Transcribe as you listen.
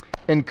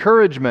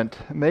Encouragement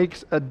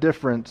makes a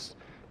difference.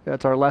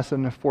 That's our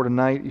lesson for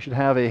tonight. You should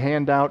have a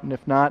handout, and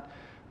if not,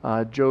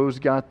 Joe's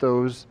got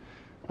those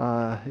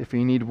if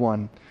you need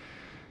one.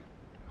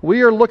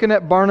 We are looking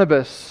at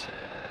Barnabas,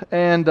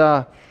 and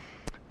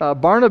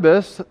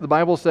Barnabas, the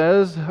Bible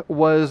says,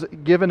 was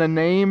given a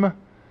name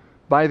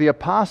by the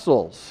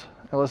apostles.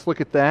 Now let's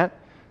look at that.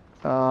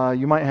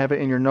 You might have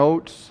it in your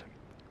notes.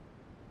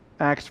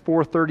 Acts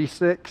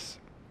 4:36.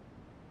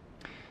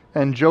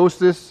 And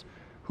Joseph,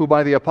 who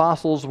by the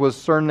apostles was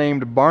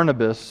surnamed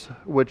Barnabas,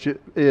 which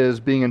is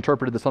being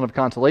interpreted the son of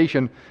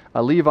consolation,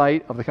 a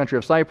Levite of the country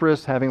of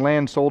Cyprus, having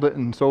land, sold it,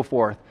 and so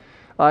forth.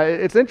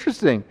 It's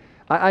interesting.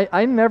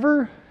 I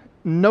never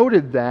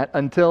noted that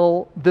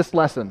until this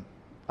lesson.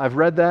 I've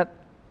read that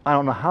I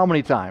don't know how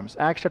many times.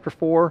 Acts chapter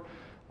 4.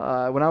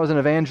 When I was in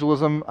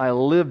evangelism, I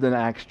lived in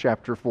Acts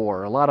chapter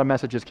 4. A lot of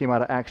messages came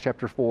out of Acts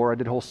chapter 4. I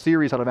did a whole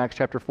series out of Acts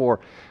chapter 4.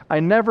 I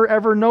never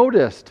ever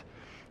noticed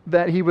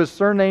that he was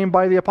surnamed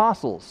by the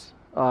apostles.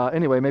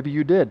 Anyway, maybe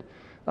you did.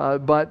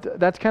 But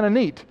that's kind of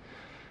neat.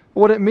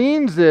 What it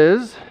means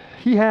is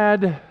he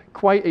had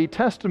quite a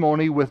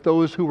testimony with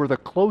those who were the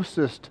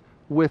closest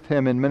with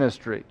him in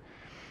ministry,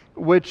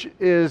 which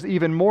is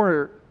even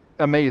more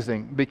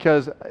amazing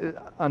because,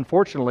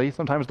 unfortunately,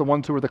 sometimes the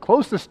ones who are the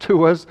closest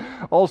to us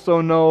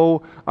also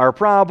know our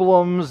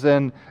problems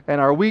and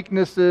our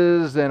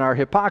weaknesses and our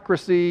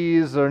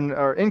hypocrisies and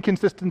our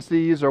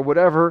inconsistencies or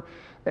whatever.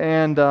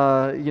 And,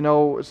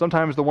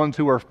 sometimes the ones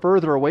who are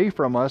further away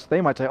from us,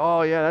 they might say,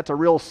 oh, yeah, that's a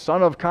real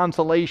son of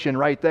consolation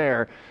right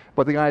there.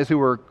 But the guys who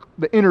are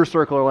the inner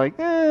circle are like,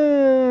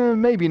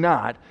 maybe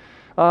not.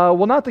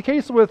 Well, not the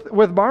case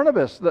with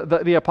Barnabas.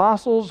 The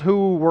apostles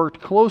who worked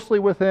closely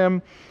with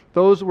him,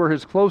 those were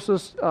his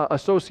closest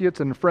associates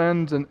and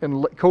friends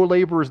and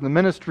co-laborers in the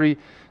ministry.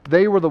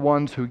 They were the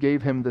ones who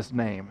gave him this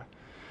name.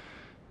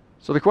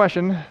 So the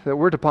question that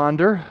we're to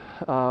ponder,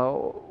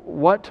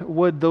 what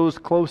would those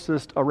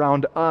closest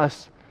around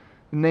us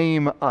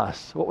name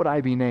us? What would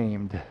I be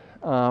named?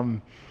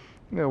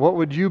 What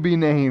would you be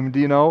named,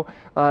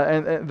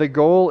 And the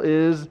goal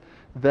is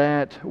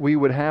that we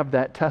would have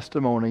that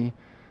testimony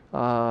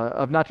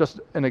of not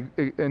just an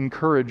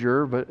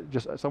encourager, but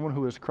just someone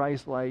who is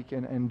Christ-like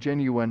and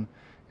genuine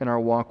in our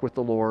walk with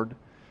the Lord.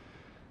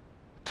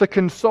 To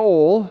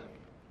console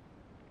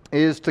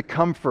is to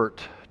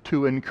comfort,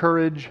 to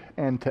encourage,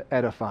 and to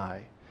edify.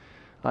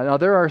 Now,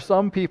 there are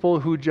some people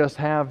who just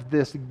have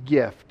this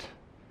gift,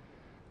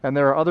 and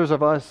there are others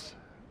of us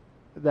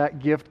that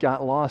gift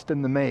got lost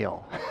in the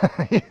mail.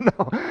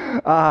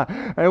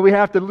 And we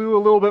have to do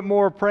a little bit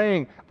more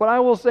praying. But I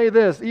will say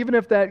this, even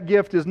if that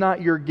gift is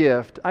not your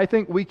gift, I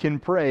think we can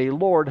pray,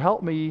 Lord,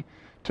 help me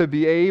to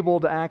be able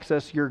to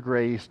access your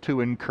grace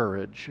to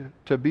encourage,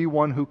 to be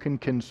one who can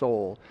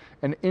console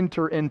and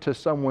enter into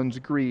someone's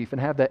grief and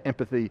have that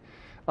empathy.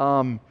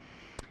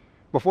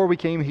 Before we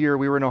came here,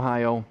 we were in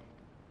Ohio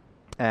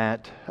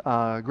at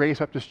Grace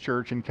Baptist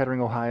Church in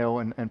Kettering, Ohio,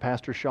 and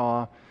Pastor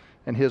Shaw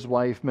and his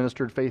wife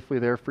ministered faithfully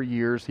there for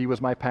years. He was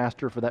my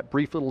pastor for that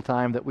brief little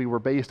time that we were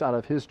based out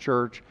of his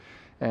church,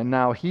 and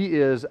now he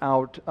is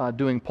out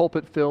doing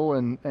pulpit fill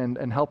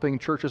and helping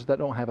churches that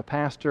don't have a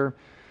pastor.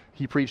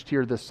 He preached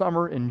here this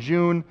summer in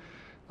June.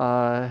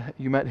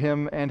 You met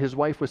him, and his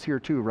wife was here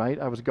too, right?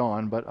 I was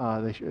gone, but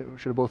they should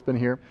have both been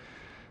here.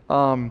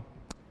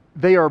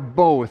 They are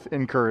both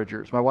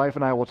encouragers. My wife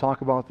and I will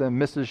talk about them.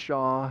 Mrs.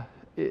 Shaw,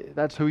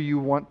 that's who you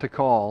want to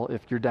call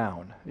if you're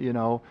down,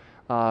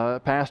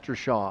 Pastor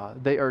Shaw,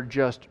 they are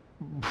just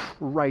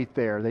right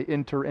there. They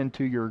enter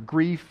into your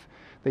grief,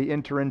 they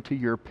enter into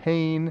your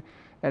pain,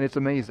 and it's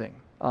amazing.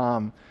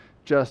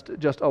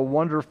 Just a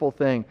wonderful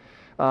thing.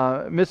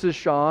 Mrs.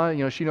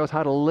 Shaw, she knows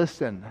how to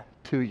listen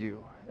to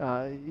you.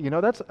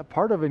 That's a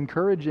part of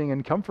encouraging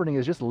and comforting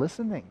is just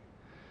listening.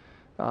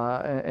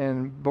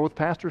 And both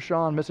Pastor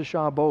Shaw and Mrs.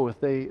 Shaw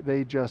both,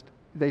 they just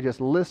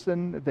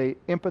listen, they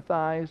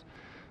empathize.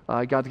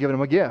 God's given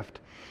them a gift.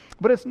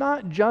 But it's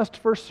not just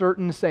for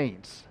certain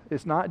saints.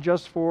 It's not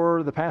just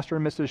for the Pastor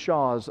and Mrs.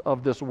 Shaws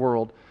of this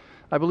world.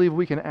 I believe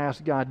we can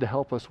ask God to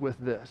help us with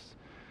this.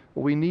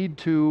 We need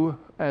to,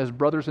 as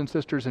brothers and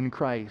sisters in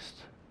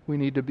Christ, we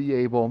need to be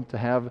able to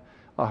have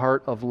a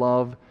heart of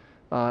love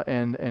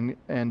and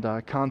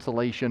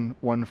consolation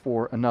one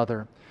for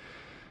another.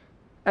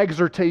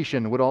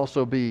 Exhortation would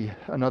also be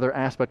another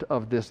aspect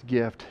of this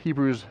gift.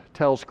 Hebrews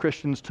tells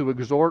Christians to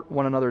exhort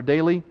one another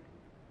daily,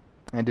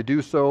 and to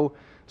do so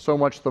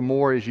much the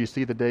more as you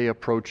see the day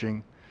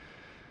approaching.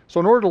 So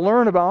in order to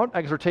learn about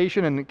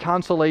exhortation and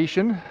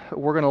consolation,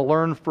 we're going to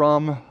learn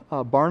from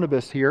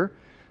Barnabas here,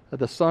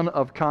 the son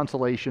of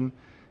consolation,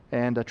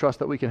 and I trust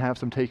that we can have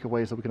some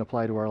takeaways that we can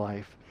apply to our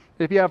life.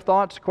 If you have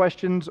thoughts,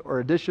 questions, or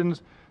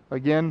additions,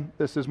 again,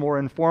 this is more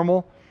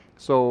informal,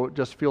 so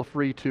just feel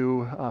free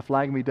to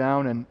flag me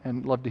down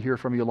and love to hear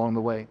from you along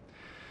the way.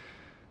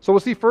 So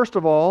we'll see first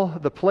of all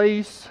the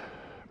place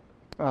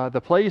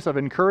of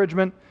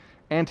encouragement,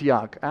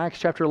 Antioch. Acts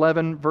chapter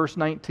 11, verse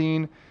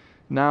 19.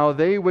 Now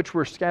they which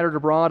were scattered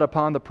abroad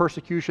upon the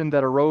persecution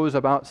that arose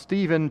about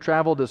Stephen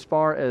traveled as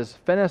far as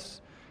Phoenice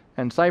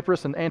and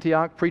Cyprus and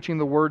Antioch, preaching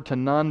the word to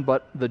none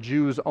but the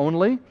Jews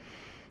only.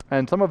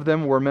 And some of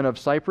them were men of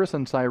Cyprus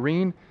and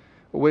Cyrene,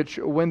 which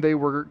when they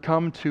were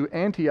come to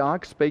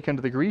Antioch spake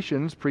unto the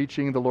Grecians,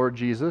 preaching the Lord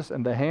Jesus,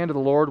 and the hand of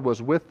the Lord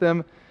was with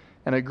them,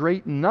 and a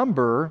great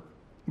number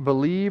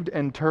believed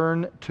and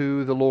turned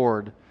to the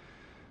Lord.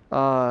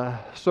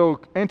 So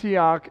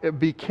Antioch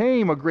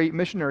became a great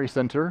missionary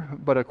center,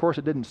 but of course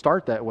it didn't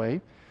start that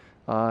way.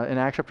 In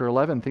Acts chapter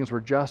 11, things were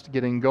just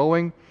getting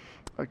going.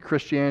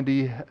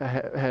 Christianity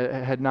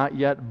had not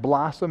yet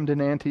blossomed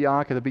in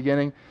Antioch at the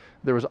beginning.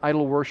 There was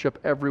idol worship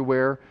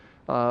everywhere.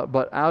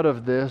 But out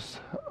of this,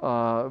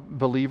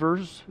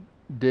 believers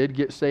did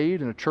get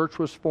saved, and a church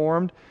was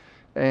formed,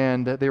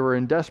 and they were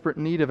in desperate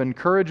need of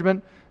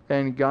encouragement,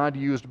 and God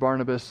used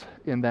Barnabas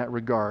in that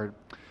regard.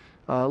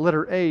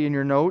 Letter A in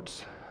your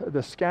notes,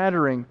 the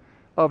scattering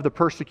of the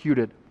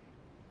persecuted.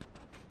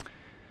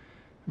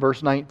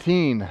 Verse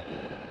 19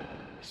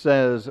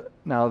 says,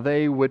 "Now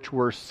they which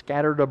were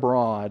scattered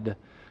abroad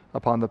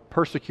upon the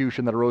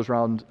persecution that arose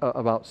round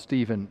about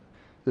Stephen,"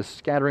 this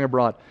scattering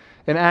abroad.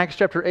 In Acts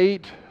chapter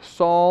 8,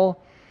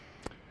 Saul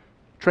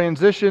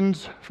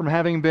transitions from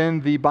having been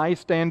the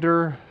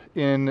bystander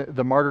in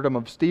the martyrdom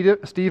of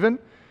Stephen,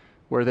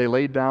 where they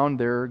laid down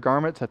their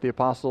garments at the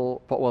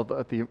apostle, well,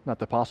 not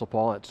the apostle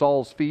Paul, at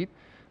Saul's feet.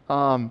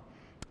 But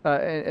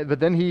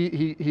then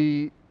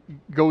he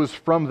goes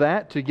from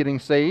that to getting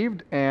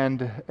saved,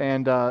 and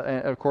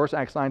of course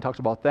Acts 9 talks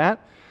about that.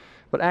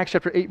 But Acts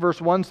chapter 8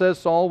 verse 1 says,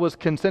 Saul was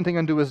consenting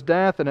unto his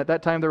death, and at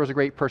that time there was a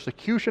great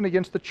persecution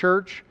against the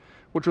church,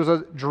 which was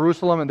at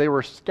Jerusalem, and they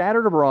were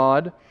scattered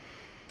abroad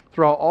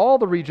throughout all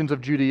the regions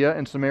of Judea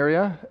and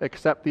Samaria,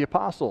 except the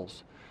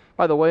apostles.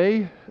 By the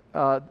way,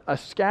 a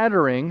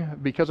scattering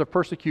because of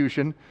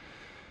persecution,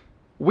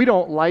 we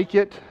don't like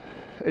it.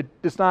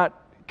 It's not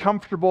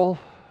comfortable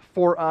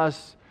for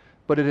us,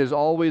 but it has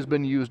always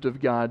been used of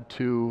God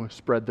to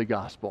spread the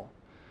gospel.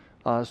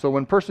 So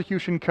when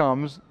persecution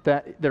comes,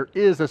 that there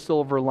is a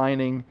silver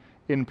lining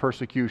in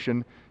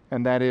persecution,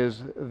 and that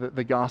is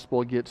the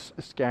gospel gets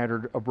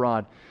scattered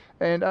abroad.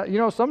 And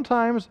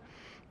sometimes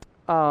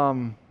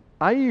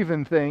I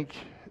even think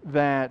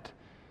that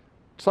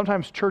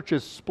sometimes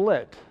churches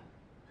split.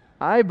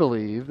 I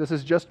believe, this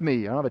is just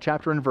me, I don't have a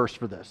chapter and verse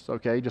for this,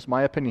 okay, just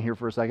my opinion here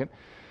for a second.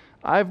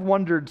 I've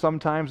wondered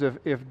sometimes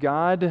if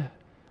God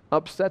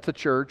upsets a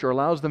church or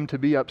allows them to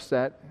be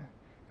upset,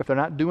 if they're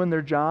not doing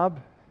their job,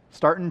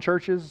 starting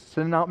churches,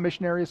 sending out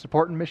missionaries,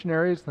 supporting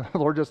missionaries, the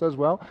Lord just says,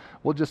 well,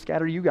 we'll just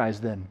scatter you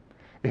guys then.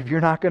 If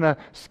you're not going to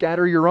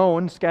scatter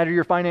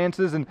your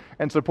finances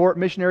and support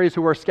missionaries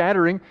who are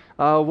scattering,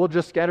 we'll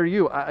just scatter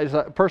you. It's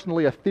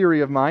personally a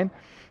theory of mine,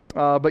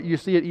 but you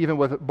see it even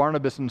with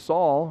Barnabas and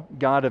Saul.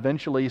 God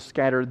eventually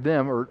scattered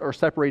them or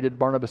separated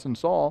Barnabas and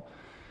Saul,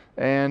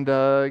 and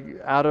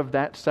out of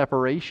that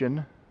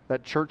separation,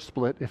 that church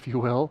split, if you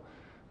will,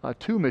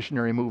 two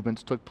missionary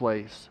movements took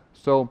place.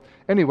 So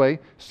anyway,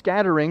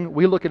 scattering,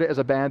 we look at it as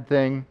a bad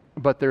thing,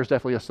 but there's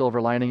definitely a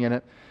silver lining in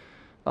it.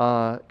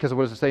 Because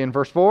what does it say in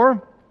verse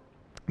 4?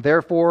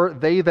 Therefore,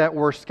 they that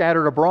were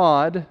scattered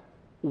abroad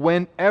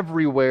went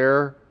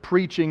everywhere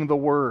preaching the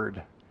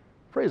word.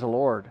 Praise the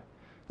Lord.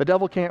 The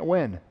devil can't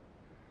win.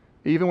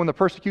 Even when the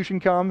persecution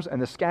comes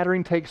and the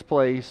scattering takes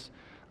place,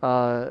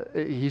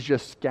 he's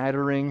just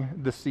scattering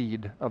the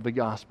seed of the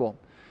gospel.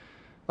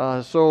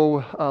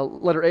 So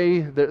letter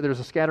A, there's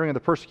a scattering of the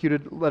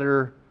persecuted.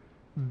 Letter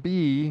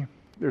B,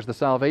 there's the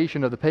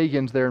salvation of the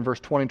pagans there in verse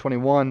 20 and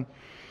 21.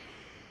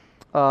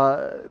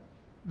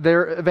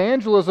 Their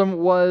evangelism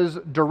was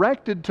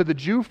directed to the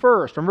Jew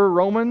first. Remember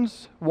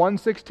Romans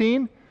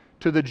 1:16?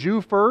 To the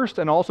Jew first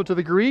and also to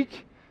the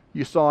Greek.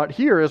 You saw it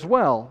here as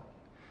well.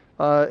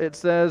 It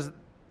says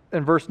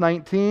in verse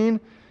 19,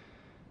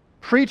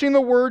 preaching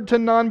the word to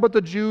none but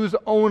the Jews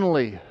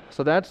only.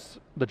 So that's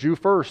the Jew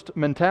first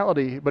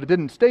mentality, but it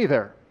didn't stay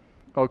there.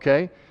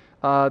 Okay?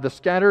 The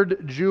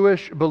scattered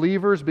Jewish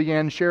believers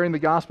began sharing the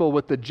gospel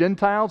with the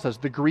Gentiles as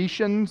the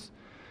Grecians,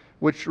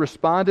 which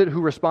responded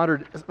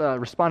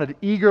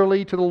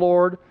eagerly to the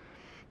Lord.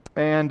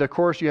 And of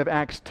course you have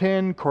Acts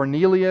 10,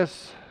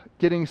 Cornelius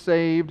getting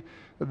saved.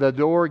 The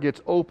door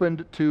gets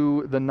opened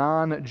to the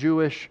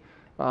non-Jewish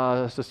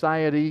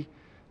society,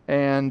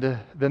 and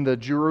then the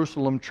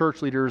Jerusalem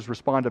church leaders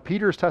respond to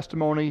Peter's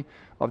testimony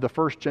of the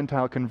first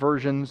Gentile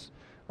conversions.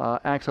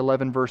 Acts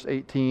 11 verse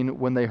 18,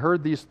 when they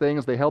heard these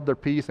things, they held their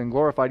peace and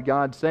glorified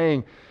God,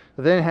 saying,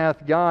 then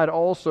hath God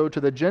also to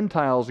the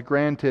Gentiles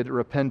granted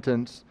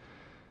repentance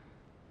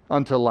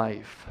unto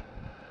life.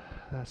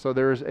 So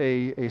there's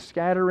a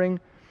scattering,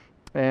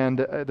 and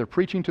they're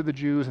preaching to the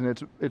Jews, and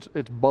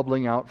it's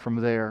bubbling out from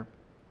there.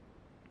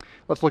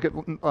 Let's look at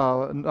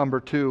number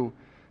 2,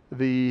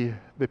 the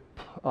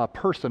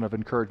person of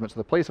encouragement. So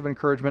the place of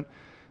encouragement,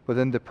 but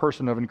then the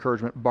person of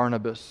encouragement,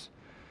 Barnabas.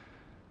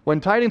 When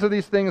tidings of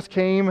these things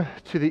came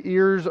to the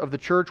ears of the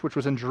church which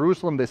was in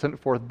Jerusalem, they sent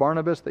forth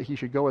Barnabas that he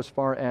should go as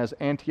far as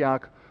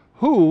Antioch,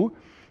 who,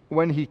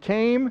 when he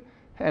came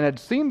and had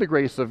seen the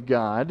grace of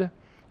God,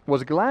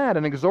 was glad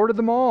and exhorted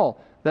them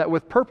all that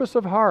with purpose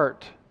of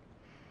heart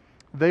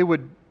they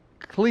would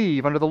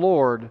cleave unto the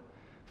Lord,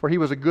 for he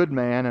was a good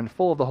man and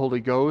full of the Holy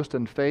Ghost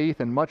and faith,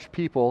 and much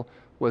people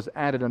was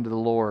added unto the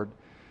Lord.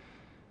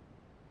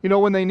 You know,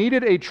 when they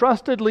needed a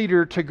trusted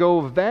leader to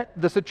go vet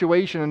the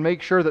situation and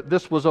make sure that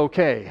this was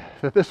okay,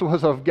 that this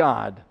was of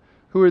God,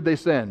 who did they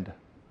send?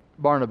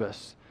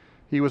 Barnabas.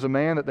 He was a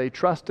man that they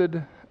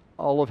trusted.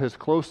 All of his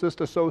closest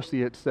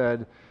associates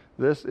said,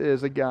 this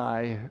is a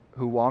guy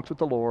who walks with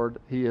the Lord.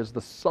 He is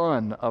the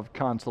son of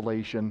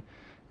consolation,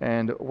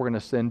 and we're going to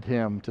send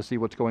him to see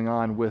what's going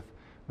on with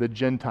the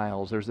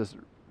Gentiles. There's this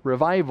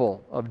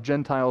revival of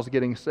Gentiles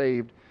getting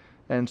saved,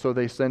 and so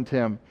they sent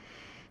him.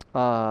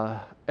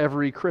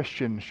 Every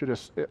Christian should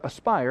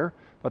aspire,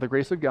 by the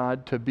grace of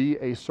God, to be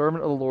a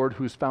servant of the Lord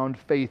who's found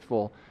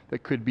faithful,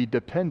 that could be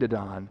depended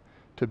on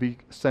to be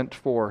sent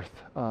forth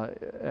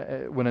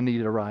when a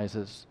need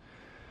arises.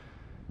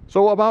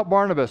 So about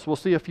Barnabas, we'll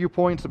see a few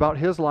points about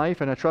his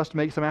life, and I trust to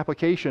make some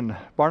application.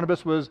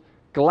 Barnabas was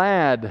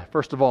glad,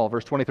 first of all,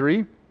 verse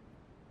 23.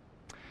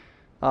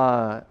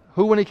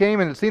 Who, when he came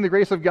and had seen the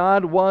grace of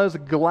God, was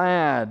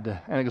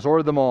glad and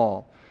exhorted them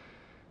all.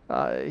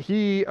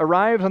 He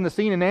arrives on the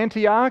scene in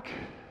Antioch.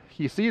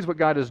 He sees what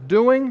God is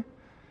doing.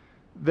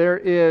 There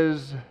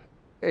is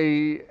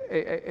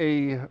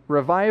a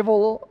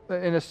revival,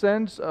 in a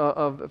sense,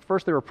 of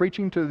first they were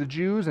preaching to the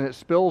Jews, and it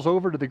spills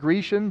over to the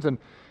Grecians, and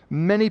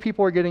many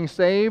people are getting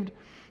saved.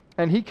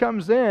 And he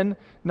comes in,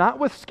 not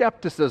with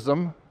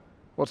skepticism.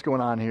 What's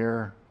going on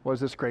here? What is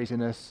this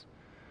craziness?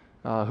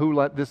 Who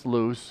let this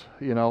loose?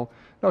 You know.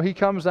 No, he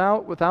comes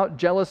out without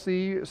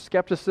jealousy,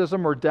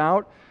 skepticism, or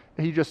doubt.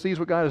 He just sees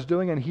what God is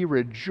doing, and he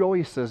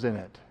rejoices in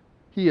it.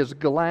 He is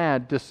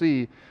glad to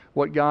see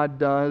what God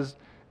does,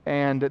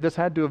 and this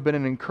had to have been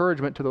an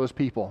encouragement to those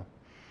people.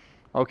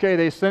 Okay,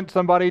 they sent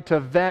somebody to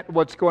vet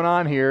what's going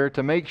on here,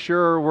 to make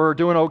sure we're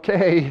doing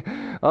okay.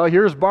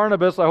 Here's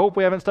Barnabas. I hope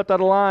we haven't stepped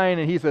out of line.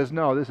 And he says,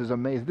 no, this is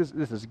amazing.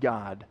 This is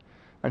God.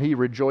 And he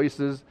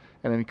rejoices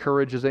and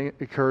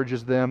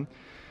encourages them.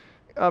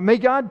 May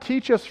God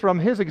teach us from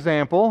his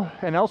example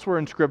and elsewhere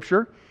in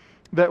Scripture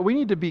that we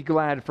need to be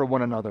glad for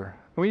one another.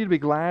 We need to be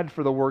glad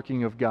for the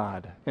working of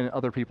God in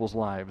other people's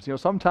lives. You know,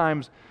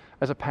 sometimes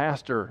as a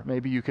pastor,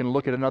 maybe you can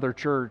look at another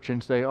church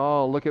and say,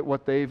 oh, look at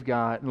what they've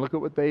got, and look at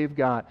what they've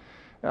got.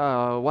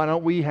 Why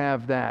don't we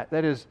have that?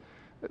 That is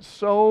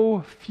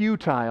so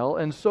futile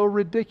and so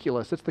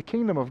ridiculous. It's the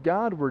kingdom of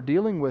God we're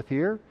dealing with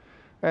here.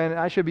 And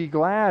I should be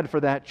glad for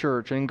that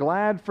church and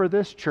glad for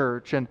this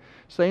church. And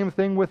same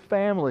thing with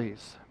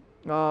families.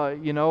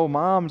 You know,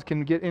 moms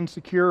can get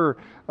insecure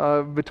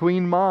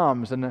between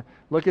moms, and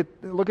look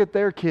at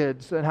their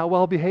kids and how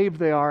well behaved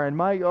they are. And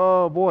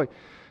oh boy,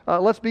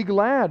 let's be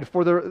glad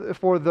for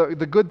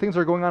the good things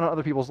that are going on in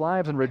other people's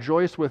lives, and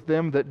rejoice with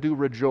them that do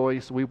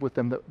rejoice, weep with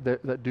them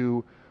that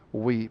do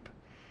weep.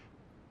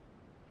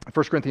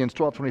 1 Corinthians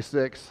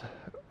 12:26,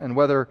 and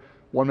whether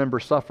one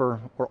member suffer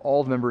or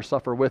all the members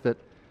suffer with it,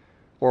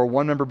 or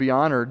one member be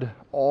honored,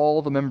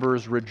 all the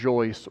members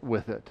rejoice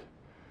with it.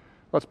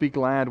 Let's be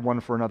glad one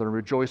for another and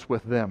rejoice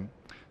with them.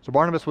 So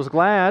Barnabas was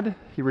glad,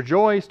 he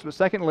rejoiced, but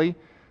secondly,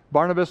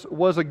 Barnabas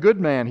was a good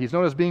man. He's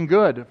known as being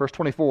good, verse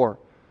 24.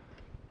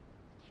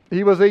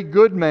 He was a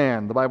good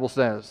man, the Bible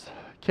says.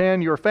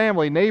 Can your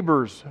family,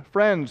 neighbors,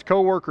 friends,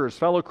 co-workers,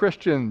 fellow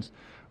Christians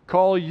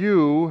call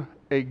you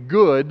a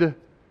good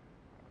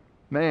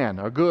man,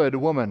 a good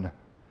woman?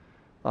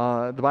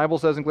 The Bible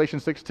says in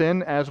Galatians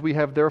 6:10, as we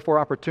have therefore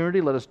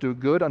opportunity, let us do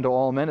good unto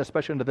all men,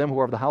 especially unto them who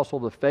are of the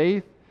household of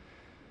faith.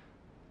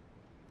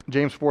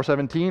 James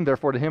 4:17,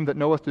 therefore to him that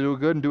knoweth to do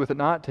good and doeth it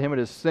not, to him it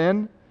is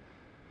sin.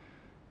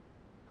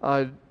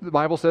 The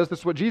Bible says this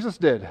is what Jesus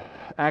did.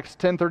 Acts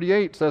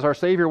 10:38 says our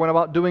Savior went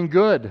about doing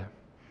good.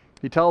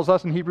 He tells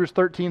us in Hebrews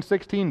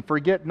 13:16,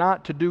 forget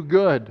not to do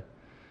good.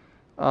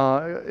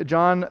 3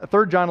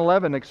 John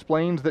 11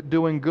 explains that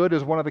doing good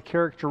is one of the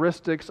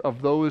characteristics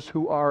of those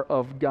who are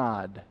of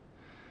God.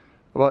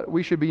 But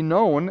we should be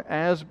known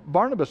as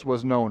Barnabas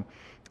was known,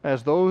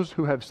 as those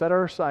who have set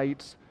our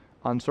sights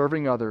on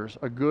serving others,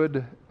 a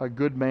good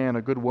man,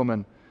 a good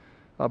woman.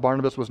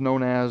 Barnabas was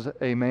known as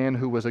a man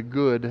who was a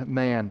good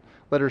man.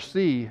 Letter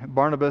C,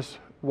 Barnabas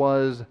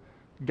was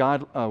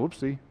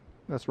whoopsie,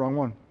 that's the wrong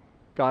one.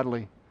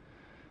 Godly.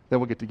 Then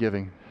we'll get to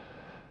giving.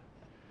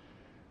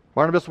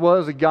 Barnabas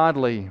was a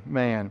godly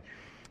man.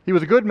 He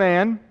was a good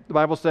man, the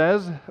Bible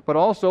says, but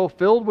also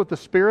filled with the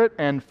Spirit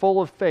and full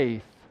of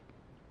faith.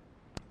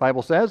 The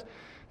Bible says,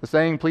 the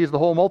saying pleased the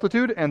whole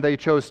multitude, and they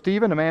chose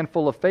Stephen, a man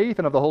full of faith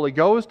and of the Holy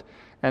Ghost,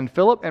 and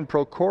Philip and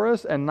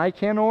Prochorus and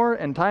Nicanor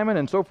and Timon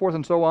and so forth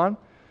and so on.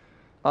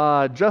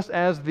 Just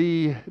as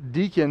the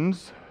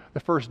deacons, the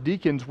first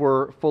deacons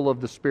were full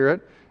of the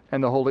Spirit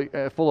and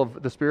full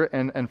of the Spirit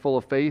and full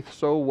of faith,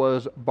 so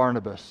was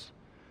Barnabas.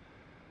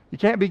 You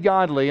can't be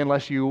godly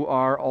unless you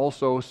are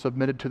also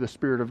submitted to the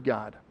Spirit of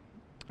God.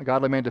 A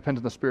godly man depends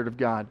on the Spirit of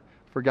God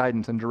for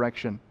guidance and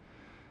direction.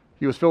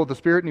 He was filled with the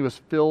Spirit and he was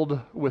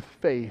filled with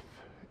faith.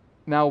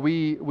 Now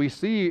we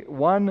see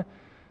one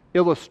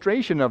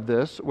illustration of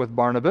this with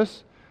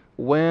Barnabas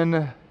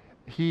when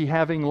he,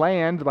 having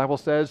land, the Bible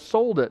says,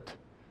 sold it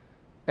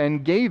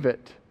and gave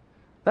it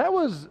That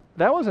was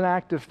an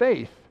act of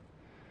faith.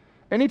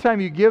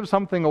 Anytime you give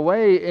something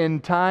away in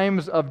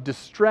times of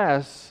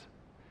distress,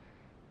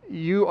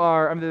 it's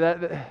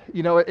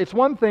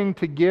one thing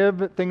to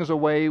give things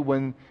away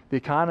when the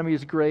economy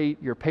is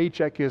great, your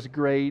paycheck is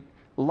great,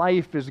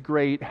 life is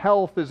great,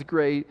 health is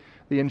great,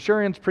 the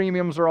insurance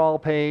premiums are all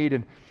paid,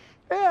 and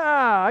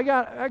I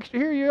got extra,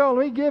 here you go,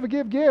 let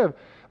me give.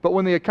 But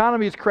when the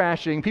economy is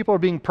crashing, people are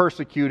being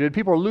persecuted,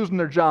 people are losing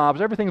their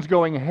jobs, everything's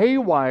going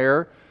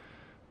haywire,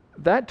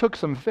 that took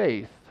some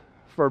faith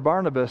for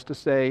Barnabas to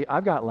say,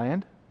 I've got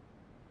land,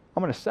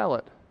 I'm going to sell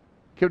it.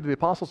 Give it to the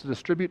apostles to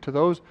distribute to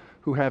those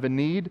who have a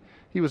need.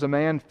 He was a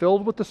man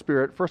filled with the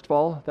Spirit. First of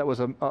all, that was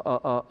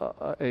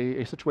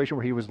a situation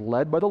where he was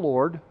led by the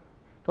Lord.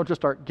 Don't just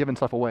start giving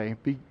stuff away.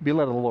 Be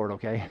led of the Lord,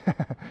 okay?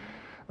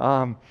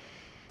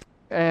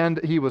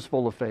 And he was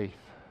full of faith.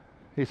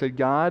 He said,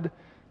 God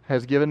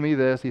has given me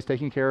this. He's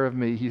taking care of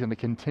me. He's going to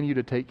continue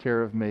to take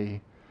care of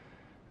me.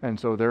 And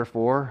so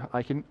therefore,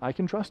 I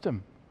can trust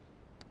him.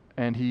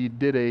 And he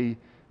did a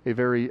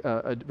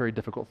very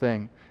difficult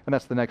thing. And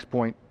that's the next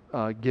point,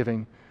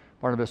 giving.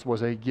 Barnabas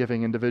was a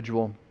giving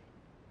individual.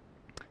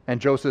 And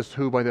Joseph,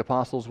 who by the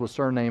apostles was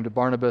surnamed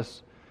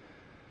Barnabas,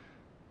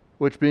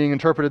 which being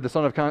interpreted is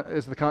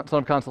the son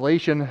of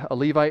consolation, a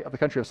Levite of the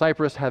country of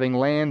Cyprus, having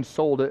land,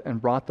 sold it,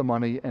 and brought the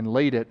money and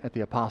laid it at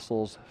the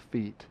apostles'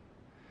 feet.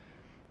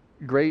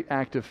 Great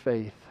act of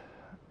faith.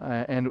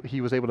 And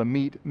he was able to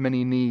meet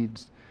many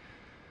needs.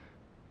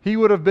 He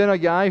would have been a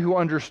guy who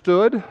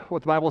understood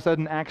what the Bible said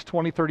in Acts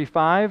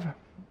 20:35,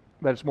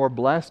 that it's more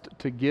blessed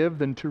to give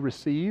than to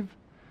receive.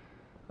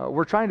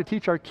 We're trying to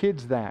teach our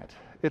kids that.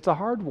 It's a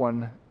hard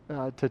one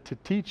to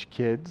teach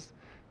kids.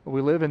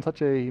 We live in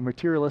such a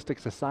materialistic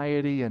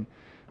society,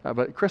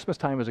 but Christmas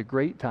time is a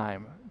great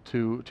time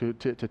to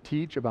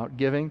teach about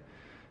giving.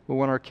 We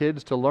want our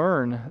kids to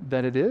learn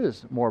that it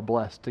is more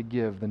blessed to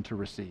give than to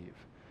receive.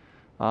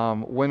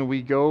 When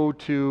we go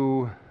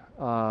to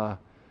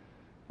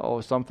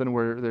something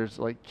where there's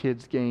like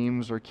kids'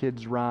 games or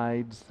kids'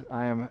 rides,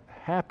 I am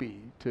happy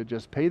to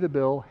just pay the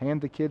bill,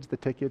 hand the kids the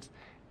tickets,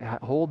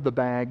 hold the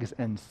bags,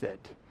 and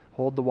sit.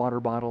 Hold the water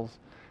bottles.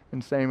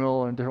 And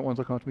Samuel and different ones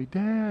will come up to me,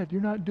 Dad,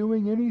 you're not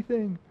doing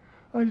anything.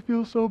 I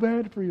feel so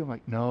bad for you. I'm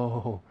like,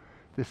 no,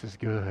 this is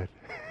good.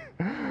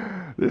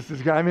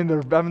 I'm in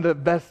the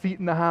best seat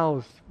in the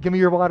house. Give me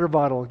your water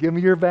bottle. Give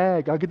me your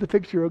bag. I'll get the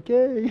picture,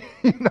 okay?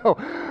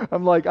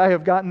 I'm like, I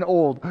have gotten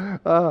old.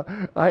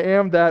 I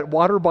am that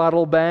water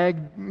bottle bag,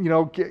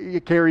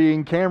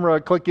 carrying,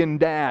 camera clicking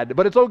dad.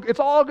 But it's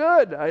all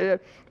good.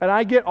 And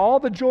I get all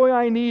the joy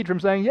I need from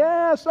saying,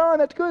 yeah, son,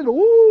 that's good.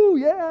 Ooh,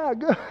 yeah,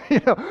 good.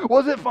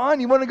 Was it fun?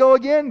 You want to go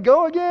again?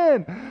 Go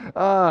again.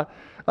 But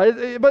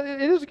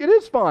it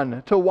is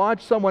fun to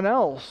watch someone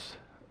else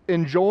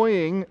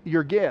enjoying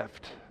your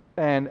gift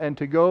and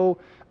to go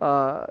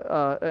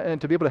and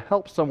to be able to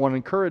help someone,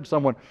 encourage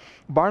someone.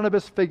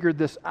 Barnabas figured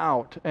this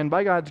out, and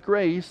by God's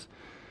grace,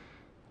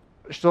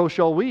 so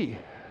shall we.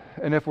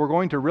 And if we're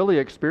going to really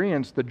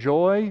experience the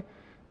joy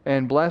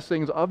and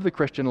blessings of the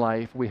Christian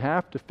life, we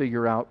have to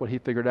figure out what he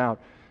figured out.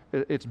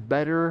 It's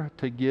better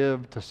to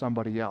give to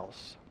somebody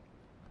else.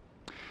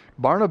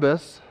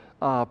 Barnabas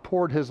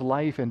poured his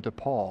life into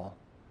Paul,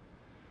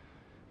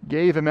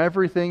 gave him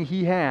everything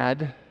he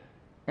had,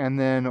 and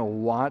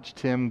then watched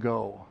him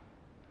go.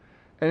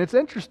 And it's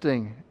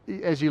interesting,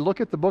 as you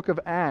look at the book of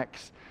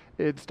Acts,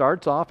 it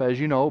starts off, as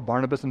you know,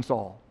 Barnabas and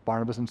Saul,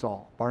 Barnabas and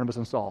Saul, Barnabas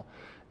and Saul.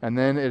 And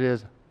then it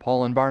is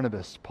Paul and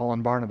Barnabas, Paul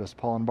and Barnabas,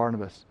 Paul and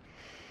Barnabas.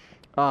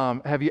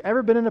 Have you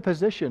ever been in a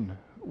position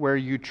where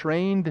you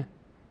trained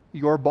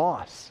your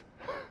boss?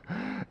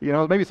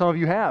 Maybe some of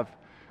you have.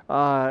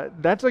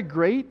 That's a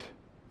great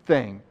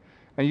thing.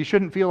 And you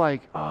shouldn't feel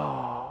like,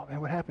 oh,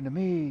 man, what happened to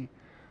me?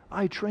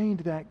 I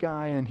trained that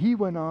guy and he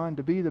went on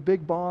to be the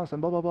big boss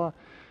and blah, blah, blah.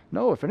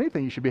 No, if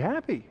anything, you should be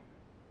happy.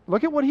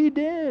 Look at what he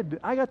did.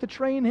 I got to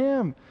train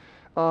him.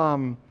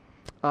 Or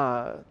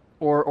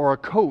a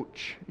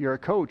coach. You're a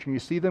coach and you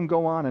see them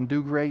go on and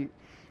do great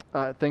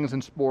things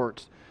in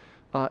sports.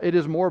 It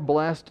is more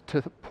blessed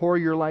to pour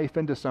your life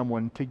into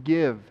someone, to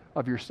give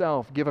of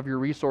yourself, give of your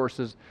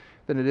resources,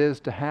 than it is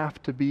to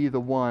have to be the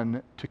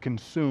one to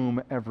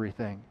consume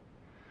everything.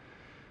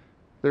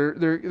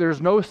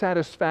 There's no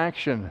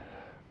satisfaction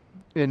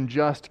in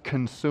just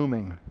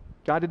consuming.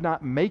 God did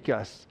not make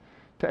us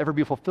to ever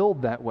be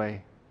fulfilled that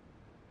way.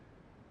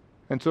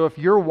 And so if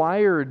you're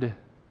wired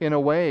in a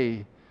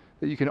way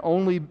that you can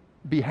only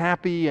be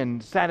happy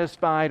and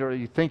satisfied, or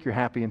you think you're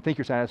happy and think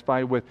you're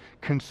satisfied with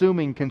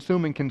consuming,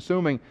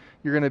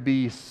 you're going to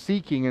be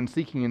seeking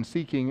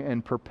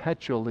and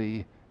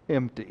perpetually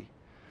empty.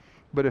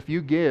 But if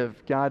you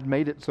give, God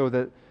made it so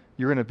that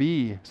you're going to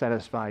be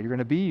satisfied, you're going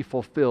to be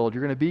fulfilled,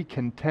 you're going to be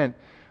content.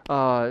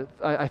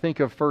 I think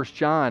of 1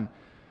 John.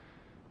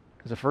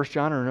 Is it 1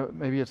 John or no,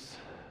 maybe it's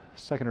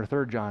 2nd or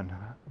 3rd John?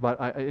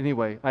 But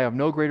anyway, I have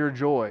no greater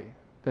joy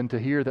than to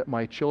hear that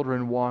my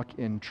children walk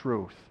in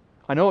truth.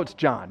 I know it's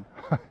John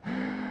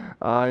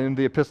in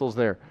the epistles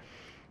there.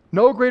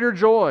 No greater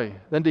joy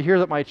than to hear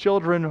that my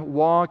children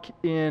walk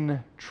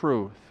in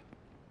truth.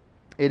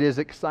 It is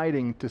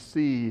exciting to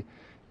see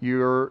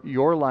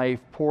your life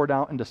poured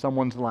out into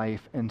someone's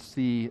life and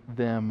see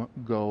them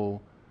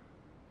go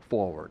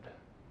forward.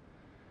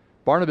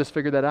 Barnabas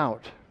figured that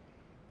out.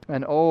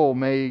 And oh,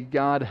 may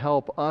God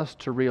help us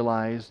to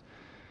realize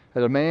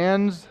that a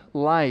man's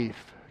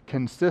life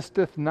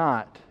consisteth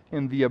not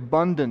in the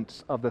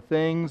abundance of the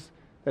things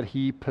that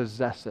he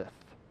possesseth.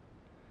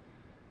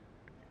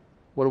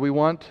 What do we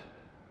want?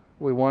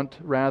 We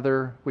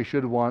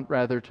should want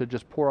rather to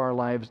just pour our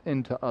lives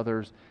into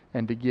others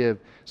and to give.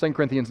 2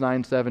 Corinthians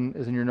 9:7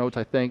 is in your notes,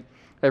 I think.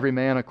 Every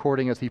man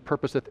according as he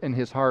purposeth in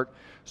his heart,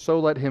 so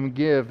let him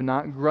give,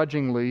 not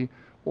grudgingly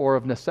or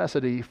of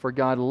necessity, for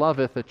God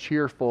loveth a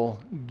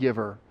cheerful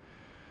giver.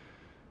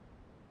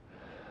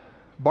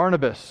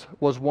 Barnabas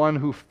was one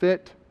who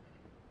fit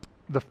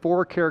the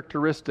 4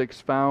 characteristics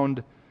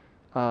found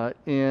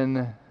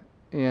in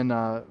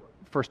 1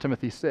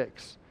 Timothy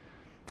 6.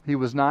 He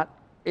was not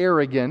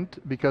arrogant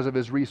because of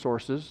his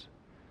resources.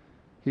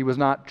 He was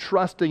not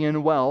trusting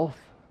in wealth,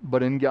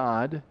 but in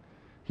God.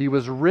 He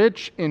was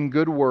rich in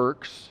good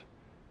works,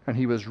 and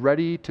he was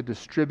ready to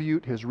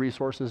distribute his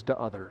resources to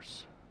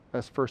others.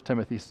 That's 1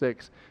 Timothy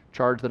 6.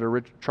 Charge them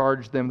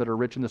that are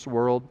rich in this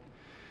world,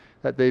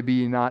 that they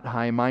be not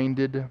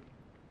high-minded,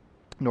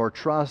 nor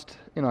trust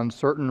in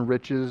uncertain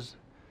riches,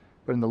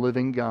 but in the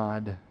living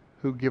God,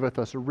 who giveth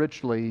us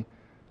richly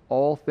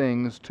all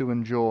things to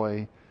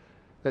enjoy,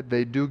 that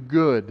they do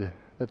good,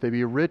 that they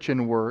be rich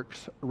in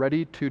works,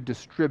 ready to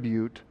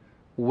distribute,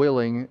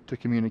 willing to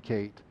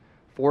communicate.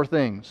 4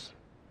 things.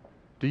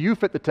 Do you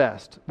fit the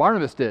test?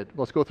 Barnabas did.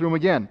 Let's go through them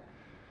again.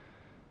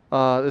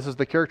 This is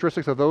the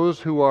characteristics of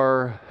those who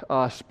are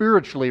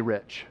spiritually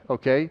rich,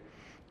 okay?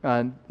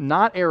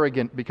 Not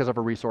arrogant because of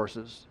our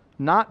resources,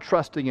 not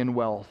trusting in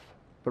wealth,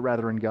 but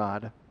rather in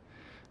God.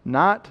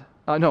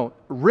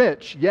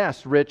 Rich,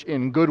 yes, rich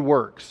in good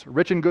works,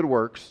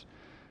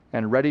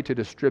 and ready to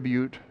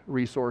distribute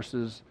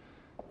resources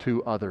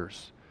to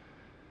others.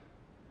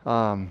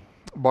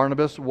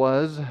 Barnabas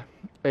was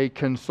a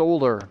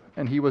consoler,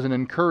 and he was an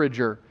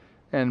encourager,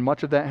 and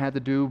much of that had to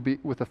do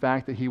with the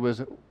fact that he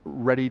was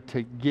ready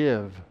to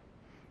give,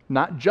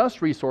 not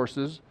just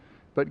resources,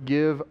 but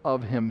give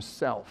of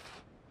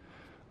himself.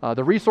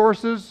 The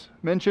resources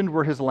mentioned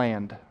were his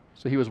land,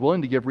 so he was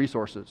willing to give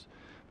resources.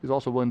 He was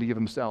also willing to give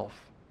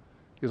himself.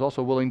 He was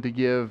also willing to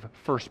give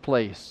first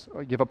place,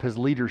 or give up his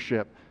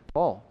leadership.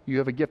 Paul, you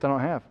have a gift I don't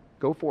have.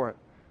 Go for it.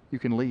 You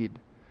can lead.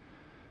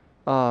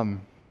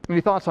 Any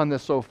thoughts on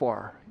this so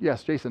far?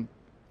 Yes, Jason.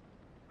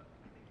 When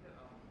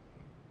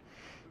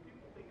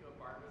people think of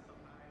Barnabas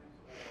sometimes,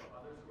 or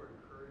others who are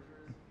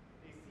encouragers,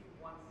 they see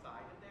one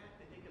side of that.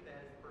 They think of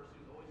that as a person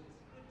who's always just,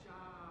 good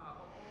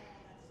job, oh,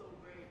 that's so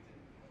great.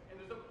 And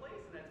there's a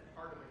place, and that's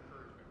part of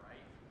encouragement,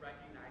 right?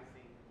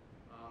 Recognizing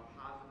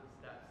positive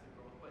steps and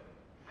growth. But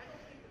I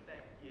don't think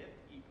that gift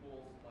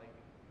equals like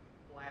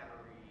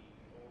flattery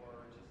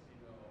or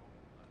just,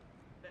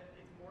 that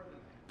it's more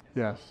than that. And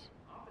Yes. so,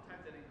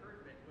 oftentimes that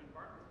encouragement, when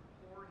Barnabas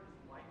poured his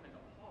life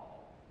into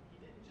Paul, he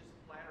didn't just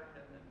flatter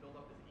him and build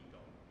up his ego.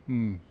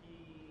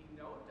 He,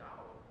 no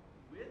doubt,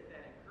 with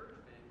that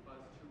encouragement, was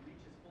to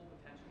reach his full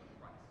potential in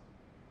Christ,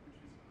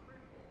 which was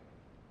critical.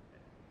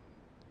 This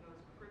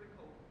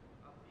critical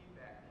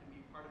feedback can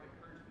be part of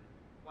encouragement.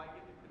 Why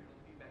give the critical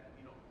feedback if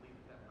you don't believe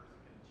that person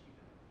can achieve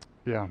it?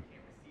 Yeah. You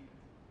can't receive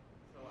it.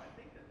 So I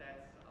think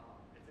that's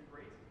it's a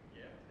great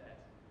gift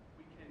that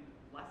we can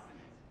lessen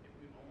it if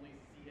we only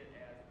see it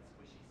as the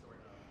squishy sort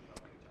of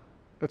good job.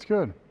 That's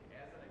good.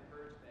 As an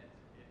encouragement,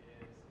 it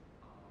is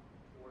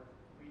toward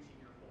reaching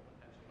your full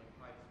potential in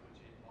Christ,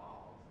 which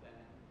involves then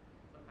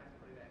sometimes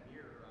putting that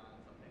mirror on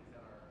some things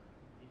that are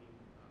needing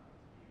to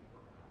be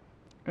worked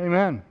on.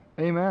 Amen.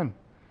 Amen.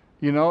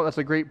 That's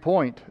a great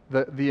point.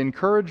 The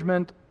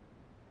encouragement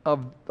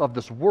of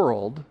this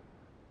world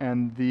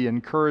and the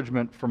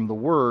encouragement from the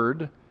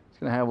Word is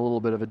going to have a little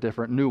bit of a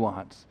different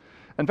nuance.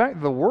 In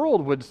fact, the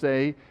world would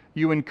say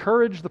you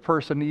encourage the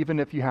person even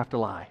if you have to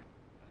lie.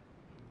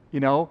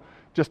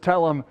 Just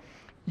tell them,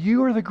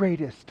 you are the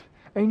greatest,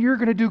 and you're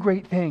going to do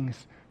great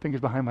things.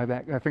 Fingers behind my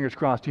back, fingers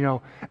crossed,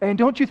 And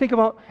don't you think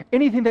about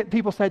anything that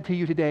people said to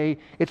you today.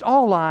 It's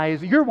all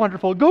lies. You're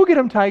wonderful. Go get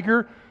them,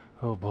 Tiger.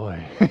 Oh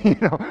boy,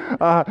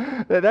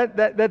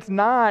 that's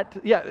not.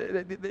 Yeah,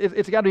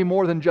 it's got to be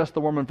more than just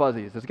the warm and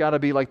fuzzies. It's got to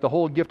be like the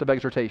whole gift of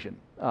exhortation.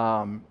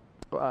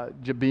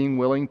 Being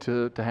willing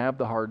to have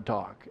the hard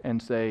talk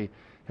and say,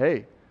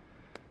 hey,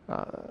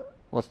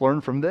 let's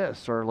learn from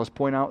this, or let's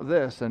point out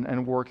this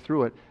and work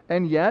through it.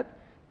 And yet,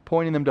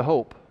 pointing them to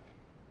hope.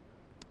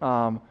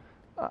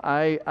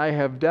 I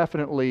have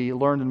definitely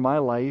learned in my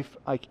life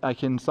I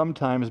can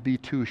sometimes be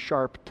too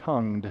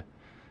sharp-tongued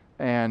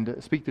and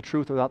speak the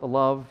truth without the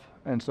love.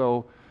 And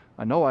so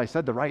I know I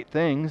said the right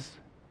things,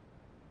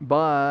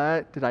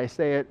 but did I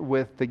say it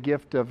with the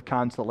gift of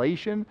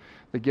consolation,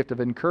 the gift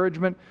of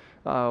encouragement,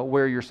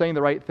 where you're saying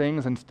the right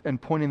things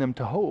and pointing them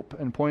to hope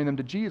and pointing them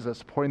to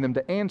Jesus, pointing them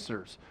to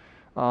answers?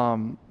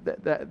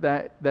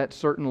 That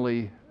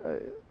certainly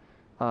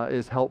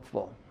is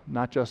helpful,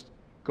 not just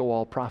go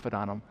all prophet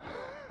on them.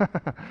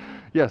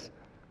 Yes?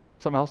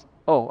 Something else?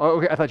 Oh,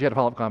 okay. I thought you had a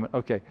follow-up comment.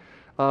 Okay.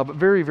 But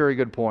very, very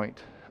good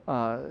point.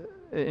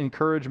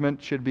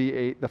 Encouragement should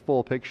be the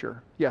full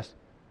picture. Yes?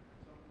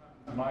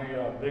 My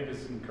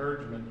biggest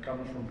encouragement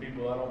comes from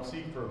people I don't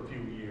see for a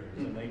few years,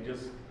 and they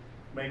just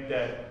make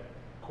that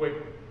quick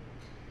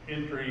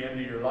entry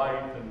into your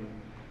life and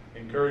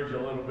encourage you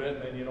a little bit,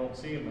 and then you don't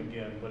see them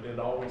again. But it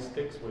always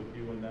sticks with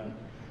you in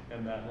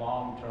that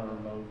long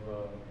term of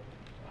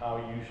how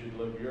you should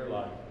live your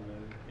life,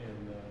 and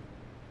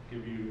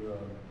give you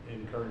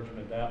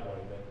encouragement that way.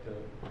 That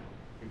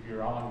if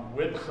you're on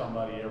with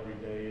somebody every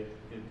day,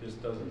 it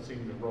just doesn't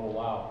seem to roll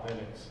out. Then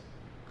it's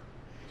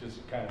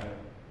just kind of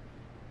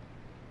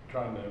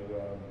trying to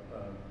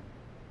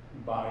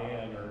buy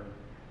in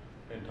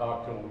and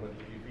talk to them. But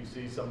if you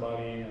see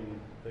somebody and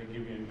they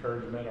give you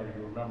encouragement, or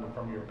you remember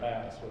from your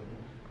past,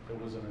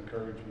 it was an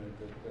encouragement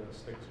that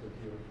sticks with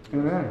you for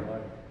the rest of your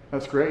life.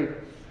 That's great.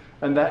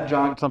 And that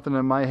jogged something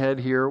in my head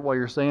here while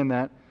you're saying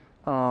that.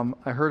 I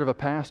heard of a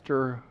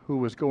pastor who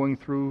was going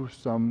through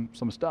some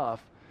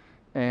stuff,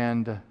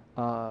 and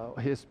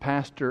a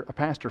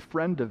pastor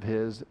friend of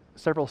his,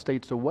 several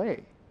states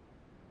away,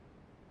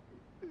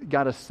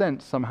 got a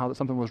sense somehow that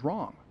something was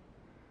wrong,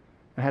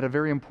 and had a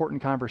very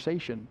important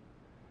conversation,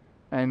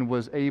 and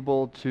was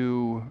able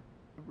to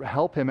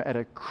help him at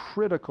a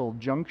critical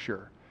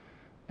juncture.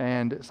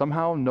 And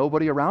somehow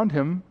nobody around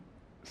him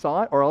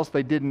saw it, or else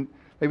they didn't.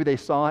 Maybe they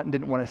saw it and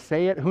didn't want to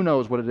say it. Who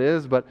knows what it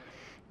is? But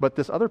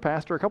this other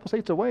pastor, a couple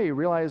states away,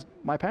 realized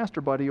my pastor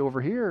buddy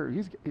over here,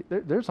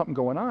 there's something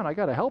going on. I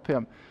got to help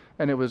him,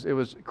 and it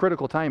was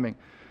critical timing.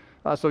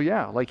 So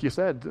yeah, like you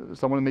said,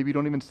 someone maybe you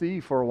don't even see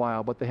for a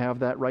while, but they have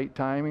that right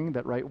timing,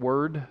 that right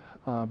word,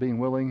 being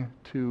willing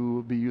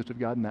to be used of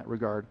God in that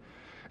regard.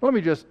 Let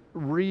me just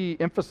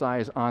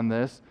re-emphasize on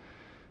this,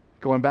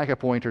 going back a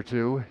point or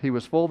two. He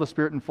was full of the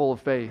Spirit and full of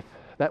faith.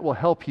 That will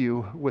help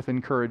you with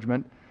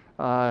encouragement.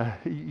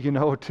 If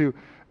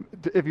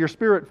you're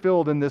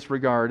Spirit-filled in this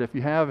regard, if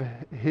you have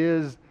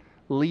His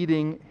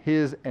leading,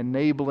 His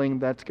enabling,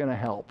 that's going to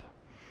help.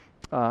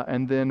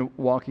 And then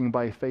walking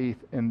by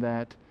faith in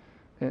that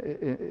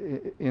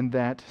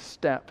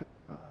step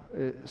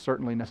is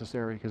certainly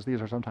necessary, because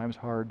these are sometimes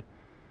hard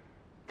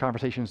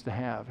conversations to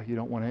have. You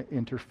don't want to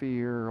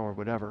interfere or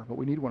whatever, but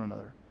we need one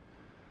another.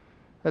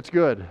 That's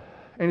good.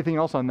 Anything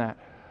else on that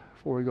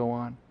before we go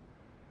on?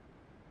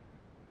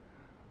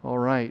 All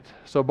right.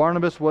 So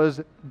Barnabas was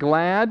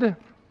glad.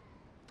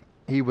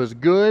 He was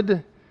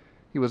good.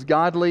 He was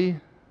godly,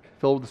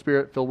 filled with the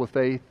Spirit, filled with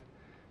faith,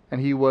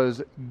 and he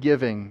was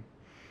giving.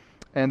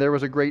 And there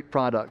was a great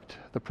product,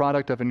 the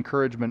product of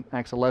encouragement,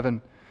 Acts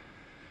 11.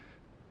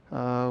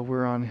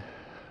 We're on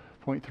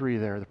point 3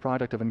 there, the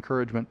product of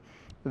encouragement.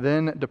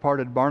 Then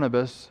departed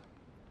Barnabas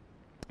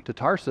to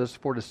Tarsus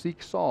for to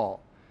seek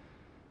Saul.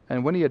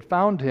 And when he had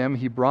found him,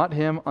 he brought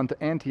him unto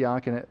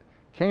Antioch, and it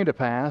came to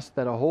pass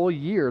that a whole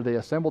year they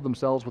assembled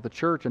themselves with the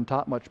church and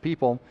taught much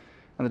people,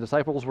 and the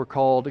disciples were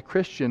called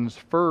Christians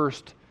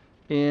first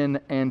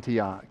in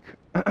Antioch.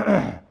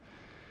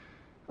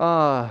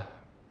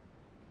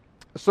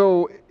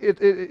 So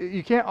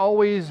you can't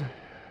always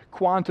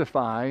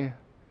quantify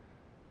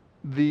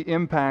the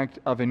impact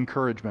of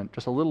encouragement,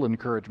 just a little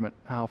encouragement,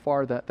 how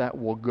far that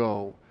will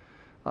go.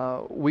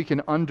 We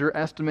can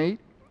underestimate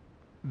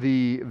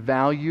the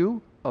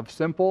value of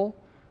simple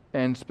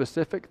and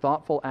specific,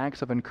 thoughtful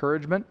acts of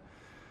encouragement,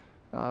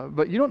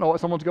 but you don't know what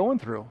someone's going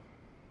through.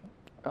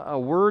 A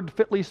word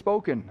fitly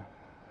spoken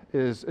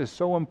is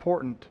so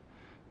important,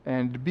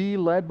 and be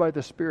led by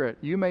the Spirit.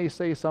 You may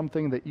say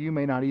something that you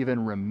may not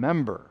even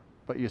remember,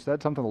 but you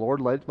said something the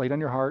Lord laid on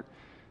your heart,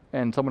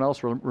 and someone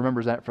else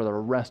remembers that for the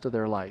rest of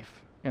their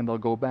life, and they'll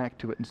go back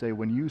to it and say,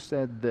 when you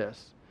said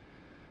this.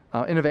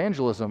 In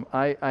evangelism,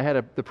 I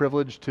had the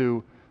privilege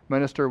to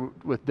minister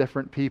with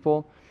different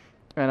people,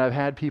 and I've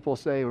had people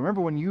say,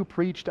 remember when you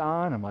preached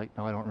on? I'm like,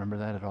 no, I don't remember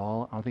that at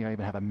all. I don't think I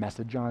even have a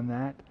message on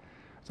that.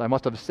 So I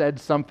must have said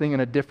something in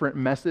a different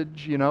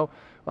message, Well,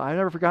 I've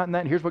never forgotten that,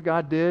 and here's what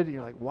God did.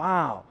 You're like,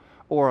 wow.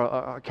 Or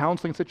a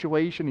counseling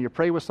situation, you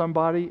pray with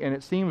somebody, and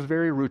it seems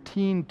very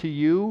routine to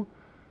you,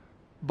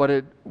 but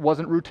it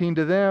wasn't routine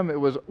to them. It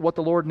was what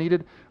the Lord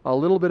needed. A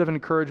little bit of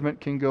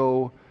encouragement can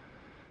go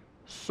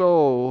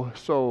so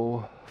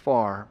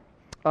far.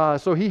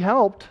 So he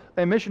helped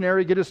a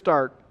missionary get his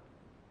start.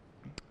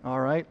 All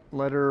right,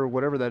 letter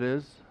whatever that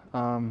is,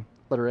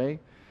 letter A.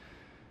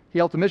 He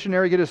helped a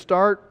missionary get his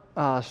start.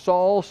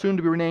 Saul, soon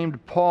to be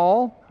renamed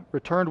Paul,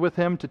 returned with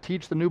him to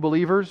teach the new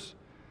believers.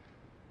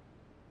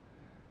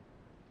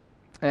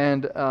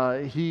 And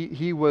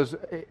he was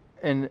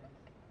an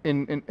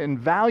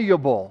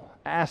invaluable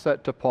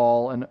asset to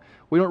Paul, and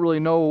we don't really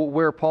know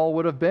where Paul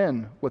would have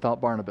been without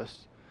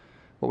Barnabas.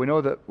 But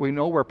we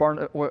know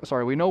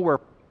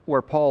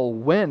where Paul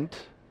went,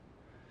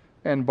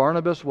 and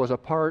Barnabas was a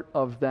part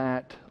of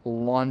that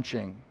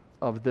launching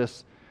of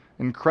this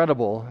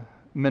incredible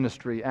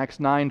ministry. Acts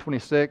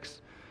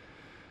 9:26.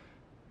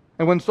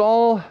 And when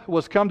Saul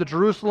was come to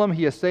Jerusalem,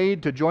 he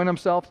essayed to join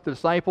himself to the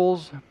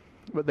disciples,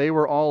 but they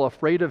were all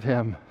afraid of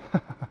him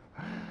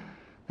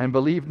and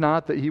believed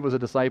not that he was a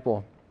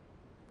disciple.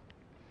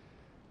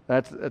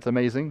 That's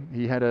amazing.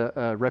 He had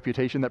a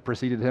reputation that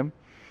preceded him,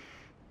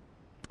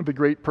 the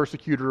great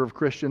persecutor of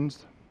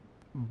Christians.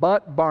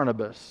 But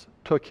Barnabas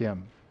took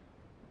him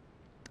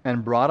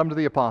and brought him to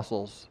the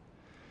apostles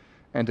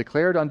and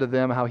declared unto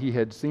them how he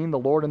had seen the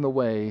Lord in the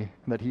way,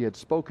 and that he had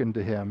spoken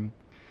to him,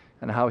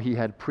 and how he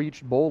had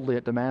preached boldly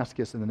at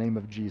Damascus in the name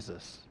of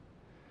Jesus.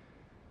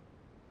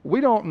 We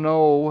don't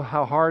know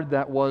how hard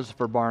that was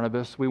for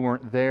Barnabas. We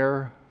weren't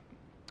there.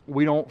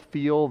 We don't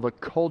feel the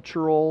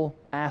cultural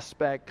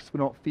aspects. We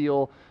don't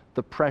feel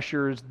the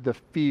pressures, the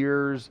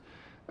fears.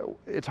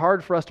 It's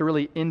hard for us to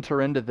really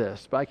enter into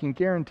this, but I can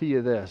guarantee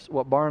you this: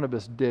 what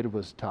Barnabas did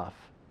was tough.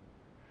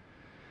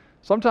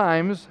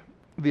 Sometimes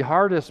the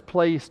hardest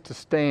place to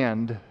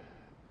stand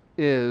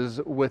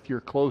is with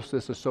your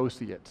closest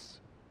associates,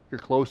 your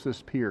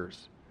closest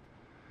peers.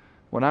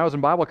 When I was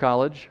in Bible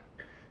college,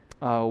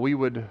 we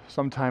would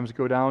sometimes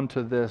go down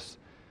to this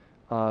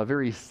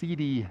very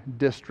seedy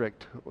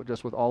district,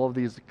 just with all of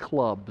these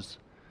clubs,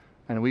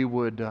 and we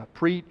would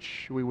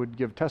preach, we would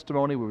give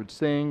testimony, we would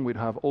sing, we'd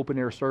have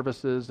open-air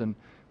services, and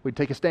we'd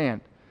take a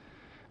stand.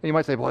 And you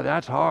might say, boy,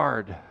 that's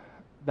hard.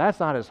 That's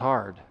not as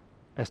hard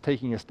as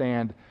taking a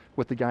stand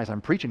with the guys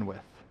I'm preaching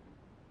with.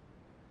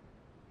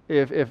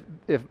 If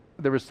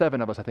there was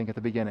 7 of us, I think, at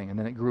the beginning, and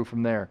then it grew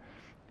from there.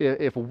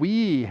 If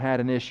we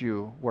had an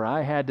issue where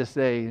I had to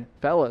say,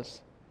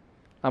 fellas,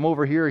 I'm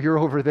over here, you're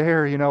over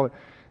there,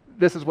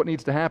 this is what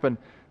needs to happen.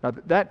 Now,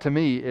 that to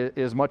me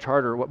is much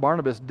harder. What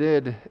Barnabas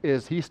did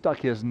is he stuck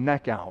his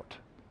neck out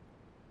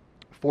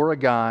for a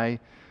guy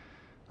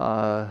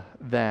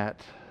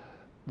that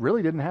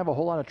really didn't have a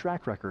whole lot of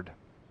track record.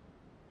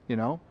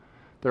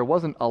 There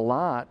wasn't a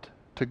lot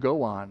to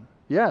go on.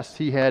 Yes,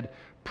 he had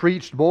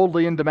preached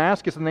boldly in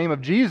Damascus in the name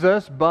of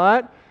Jesus,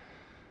 but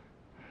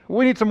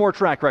we need some more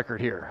track record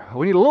here.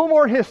 We need a little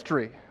more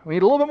history. We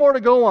need a little bit more to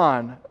go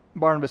on.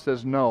 Barnabas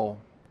says, no,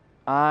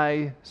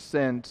 I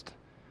sensed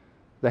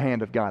the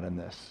hand of God in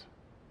this.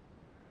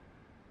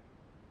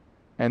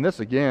 And this,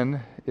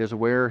 again, is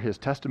where his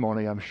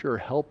testimony, I'm sure,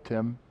 helped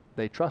him.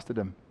 They trusted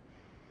him.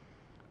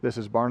 This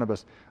is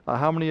Barnabas.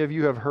 How many of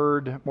you have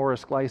heard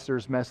Morris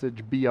Gleiser's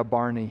message, Be a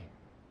Barney?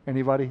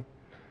 Anybody?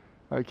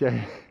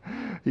 Okay.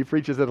 He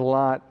preaches it a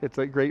lot. It's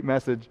a great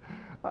message.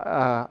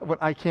 But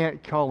I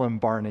can't call him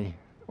Barney.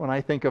 When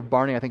I think of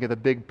Barney, I think of the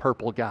big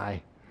purple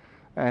guy.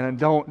 And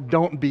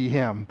don't be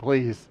him,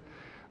 please.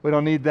 We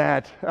don't need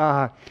that.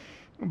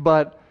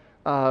 But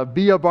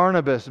be a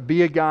Barnabas.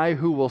 Be a guy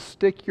who will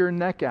stick your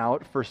neck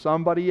out for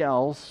somebody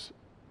else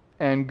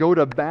and go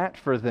to bat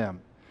for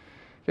them.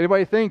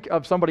 Anybody think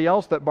of somebody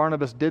else that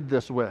Barnabas did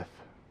this with?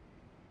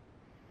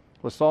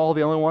 Was Saul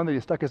the only one that he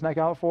stuck his neck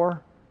out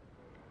for?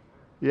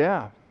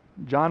 Yeah,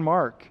 John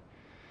Mark.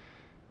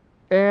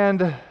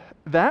 And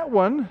that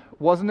one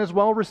wasn't as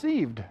well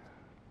received.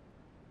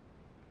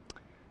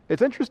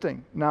 It's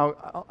interesting.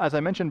 Now, as I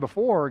mentioned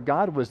before,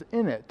 God was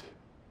in it,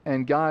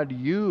 and God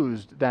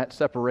used that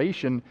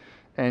separation,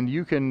 and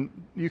you can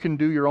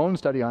do your own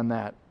study on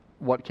that.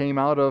 What came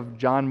out of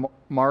John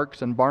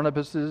Mark's and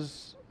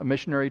Barnabas's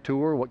missionary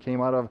tour, what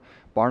came out of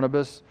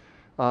Barnabas,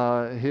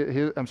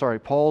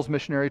 Paul's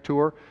missionary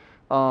tour.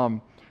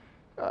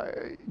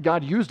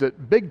 God used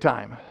it big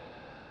time.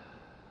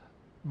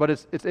 But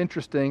it's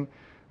interesting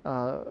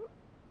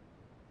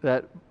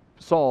that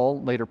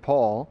Saul, later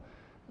Paul,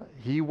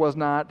 he was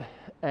not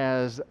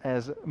as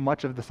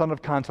much of the son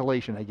of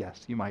consolation, I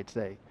guess you might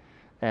say,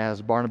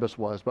 as Barnabas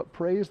was. But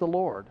praise the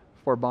Lord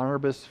for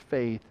Barnabas'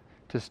 faith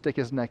to stick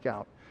his neck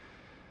out.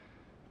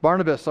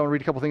 Barnabas, I'll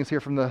read a couple things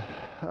here from the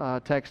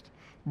text.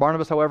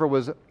 Barnabas, however,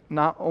 was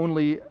not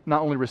only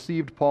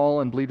received Paul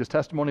and believed his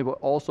testimony, but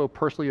also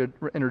personally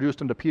introduced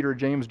him to Peter,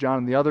 James, John,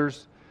 and the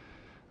others.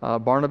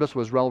 Barnabas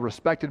was well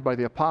respected by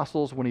the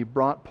apostles. When he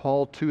brought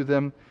Paul to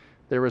them,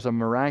 there was a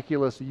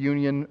miraculous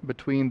union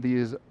between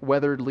these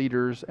weathered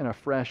leaders and a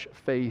fresh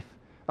face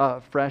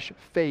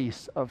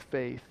of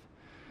faith.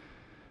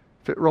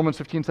 Romans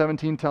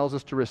 15:17 tells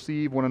us to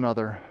receive one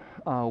another.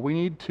 We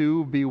need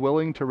to be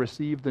willing to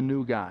receive the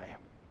new guy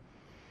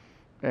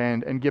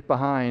and get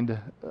behind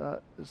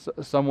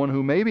someone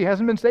who maybe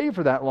hasn't been saved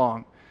for that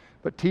long,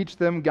 but teach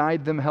them,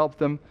 guide them, help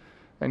them.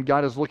 And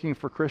God is looking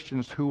for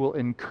Christians who will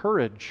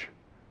encourage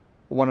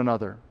one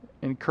another,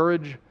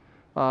 encourage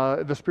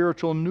the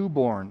spiritual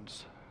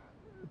newborns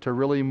to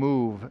really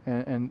move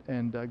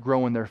and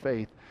grow in their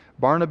faith.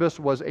 Barnabas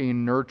was a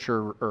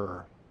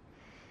nurturer.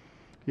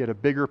 He had a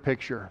bigger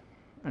picture,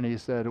 and he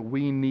said,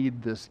 we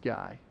need this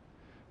guy.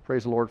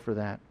 Praise the Lord for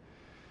that.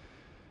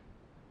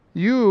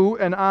 You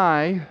and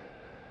I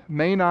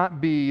may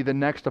not be the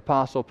next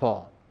Apostle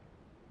Paul.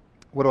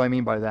 What do I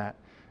mean by that?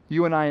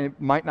 You and I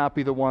might not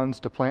be the ones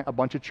to plant a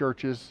bunch of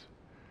churches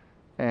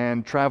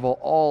and travel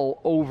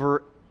all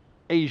over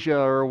Asia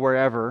or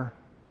wherever,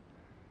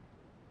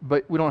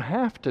 but we don't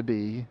have to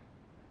be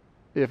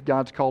if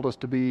God's called us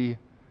to be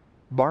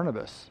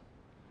Barnabas.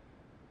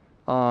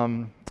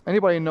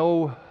 Anybody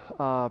know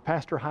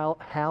Pastor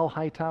Hal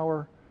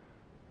Hightower?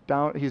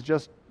 He's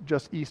just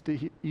east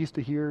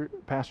of here,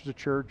 pastors a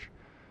church.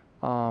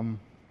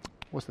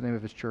 What's the name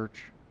of his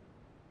church?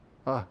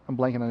 I'm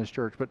blanking on his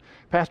church, but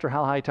Pastor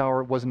Hal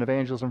Hightower was in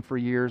evangelism for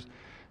years.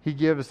 He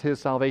gives his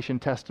salvation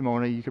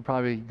testimony. You could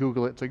probably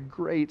Google it. It's a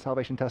great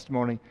salvation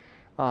testimony.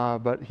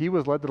 But he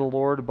was led to the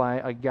Lord by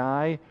a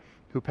guy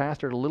who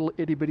pastored a little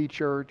itty-bitty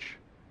church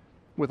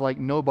with like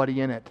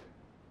nobody in it,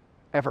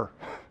 ever.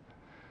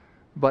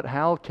 But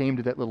Hal came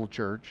to that little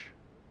church,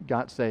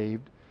 got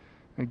saved,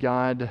 and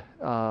God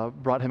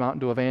brought him out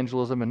into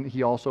evangelism, and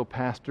he also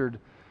pastored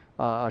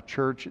a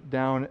church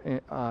down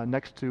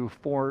next to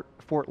Fort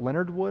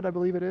Leonard Wood, I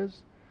believe it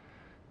is.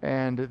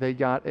 And they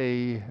got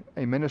a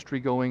ministry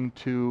going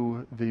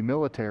to the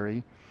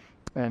military,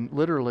 and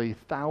literally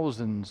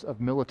thousands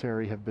of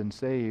military have been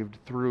saved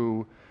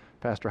through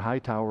Pastor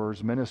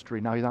Hightower's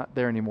ministry. Now he's not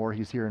there anymore,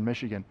 he's here in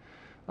Michigan.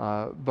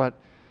 But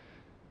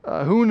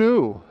who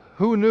knew?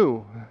 Who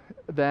knew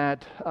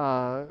that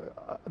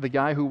the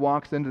guy who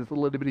walks into this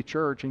little bitty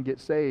church and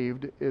gets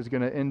saved is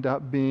going to end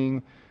up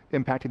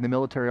impacting the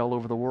military all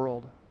over the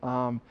world?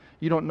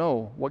 You don't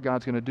know what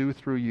God's going to do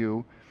through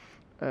you.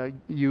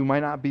 You might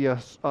not be a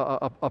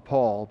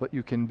Paul, but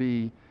you can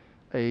be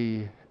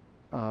a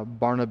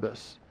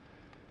Barnabas.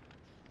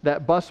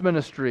 That bus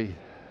ministry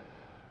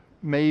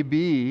may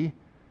be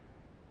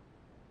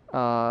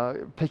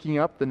picking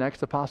up the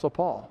next Apostle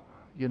Paul,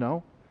 you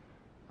know.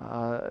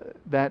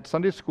 That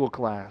Sunday school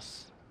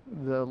class,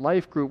 the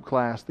life group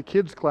class, the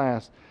kids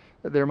class,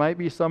 there might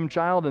be some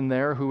child in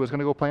there who is going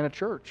to go plant a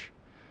church.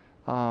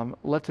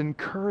 Let's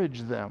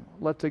encourage them.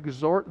 Let's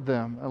exhort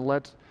them. And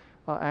let's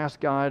ask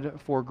God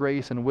for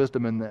grace and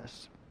wisdom in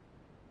this.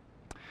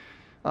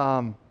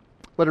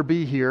 Letter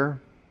B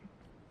here.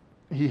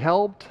 He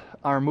helped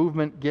our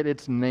movement get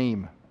its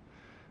name.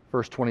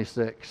 Verse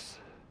 26.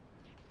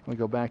 Let me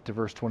go back to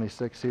verse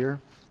 26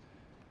 here.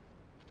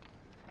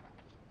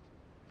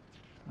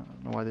 I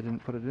don't know why they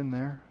didn't put it in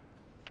there.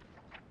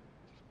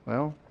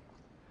 Well,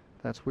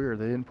 that's weird.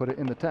 They didn't put it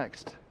in the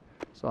text.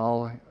 So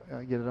I'll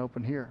get it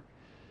open here.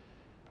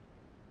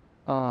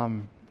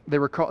 They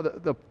were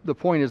called, the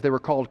point is they were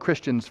called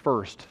Christians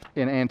first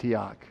in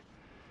Antioch.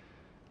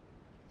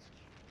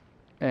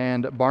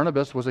 And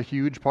Barnabas was a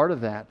huge part of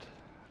that.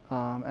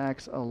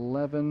 Acts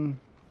 11.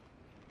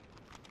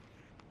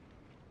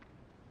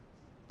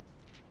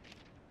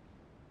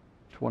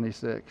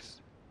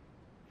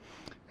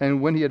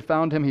 And when he had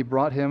found him, he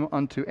brought him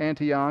unto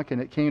Antioch,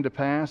 and it came to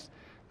pass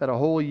that a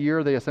whole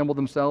year they assembled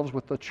themselves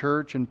with the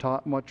church and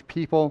taught much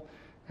people,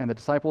 and the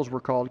disciples were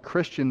called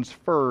Christians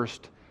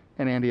first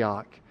in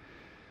Antioch.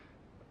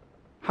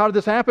 How did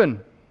this happen?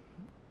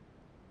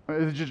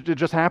 It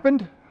just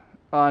happened?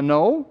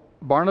 No.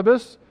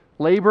 Barnabas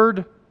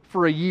labored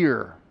for a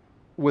year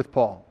with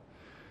Paul.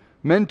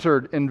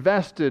 Mentored,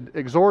 invested,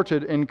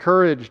 exhorted,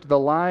 encouraged the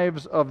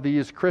lives of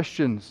these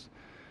Christians,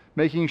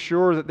 making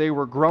sure that they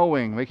were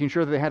growing, making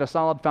sure that they had a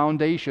solid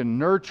foundation,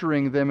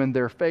 nurturing them in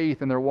their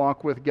faith and their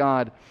walk with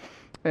God.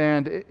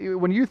 And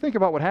when you think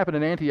about what happened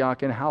in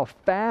Antioch and how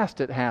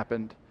fast it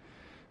happened,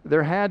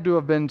 there had to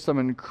have been some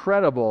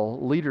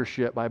incredible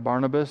leadership by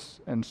Barnabas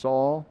and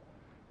Saul.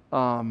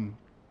 I mean,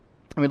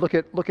 look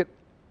at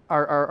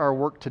our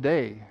work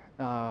today.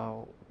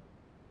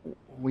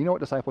 We know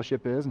what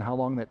discipleship is and how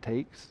long that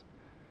takes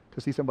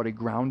to see somebody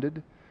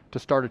grounded, to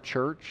start a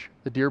church,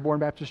 the Dearborn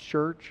Baptist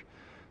Church.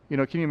 You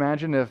know, can you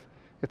imagine if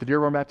the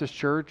Dearborn Baptist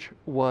Church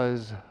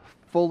was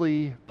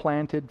fully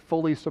planted,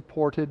 fully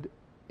supported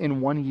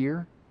in 1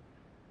 year?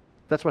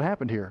 That's what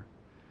happened here.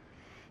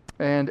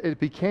 And it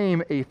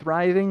became a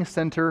thriving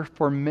center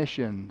for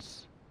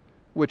missions,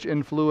 which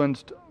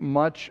influenced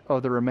much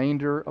of the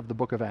remainder of the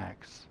book of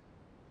Acts.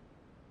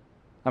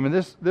 I mean,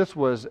 this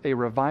was a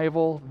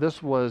revival.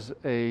 This was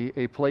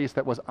a place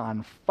that was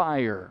on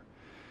fire.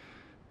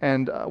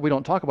 And we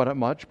don't talk about it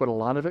much, but a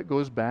lot of it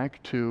goes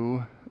back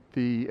to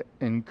the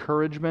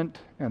encouragement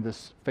and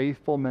this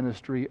faithful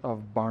ministry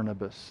of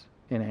Barnabas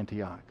in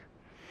Antioch.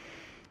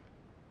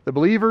 The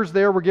believers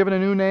there were given a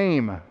new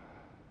name.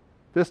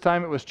 This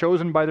time it was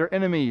chosen by their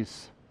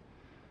enemies.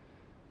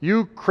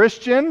 You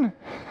Christian,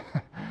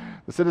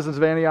 the citizens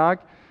of Antioch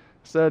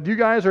said, you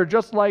guys are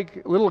just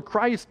like little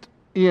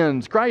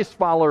Christians, Christ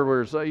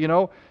followers,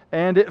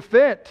 and it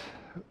fit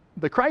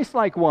the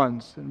Christ-like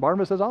ones. And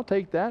Barnabas says, I'll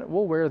take that.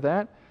 We'll wear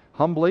that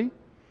humbly.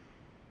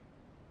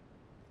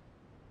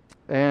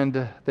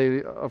 And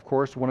they, of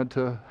course, wanted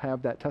to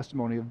have that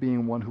testimony of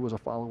being one who was a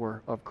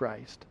follower of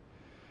Christ.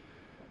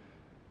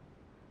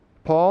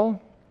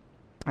 Paul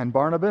and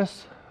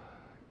Barnabas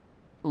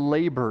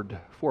labored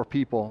for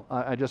people.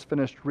 I just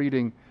finished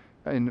reading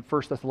in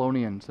 1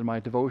 Thessalonians in my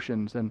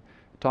devotions, and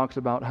it talks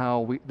about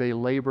how they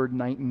labored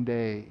night and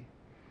day.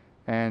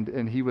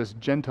 And he was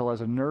gentle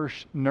as a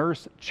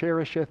nurse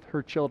cherisheth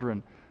her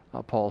children,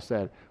 Paul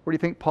said. Where do you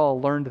think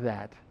Paul learned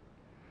that?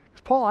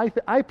 Paul,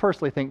 I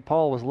personally think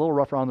Paul was a little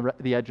rough around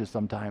the edges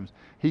sometimes.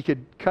 He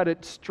could cut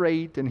it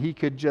straight, and he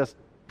could just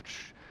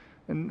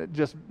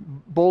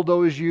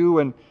bulldoze you.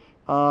 And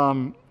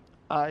God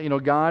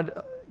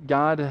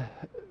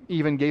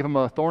even gave him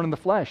a thorn in the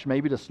flesh,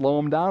 maybe to slow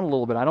him down a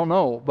little bit. I don't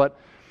know, but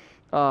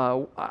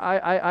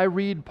I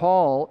read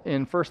Paul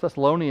in 1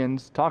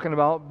 Thessalonians talking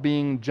about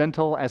being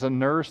gentle as a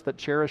nurse that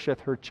cherisheth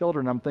her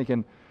children. I'm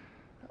thinking,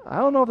 I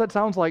don't know if that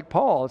sounds like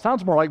Paul. It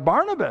sounds more like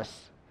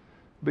Barnabas.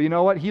 But you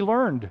know what? He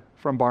learned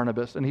from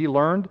Barnabas, and he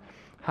learned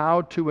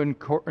how to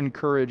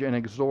encourage and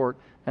exhort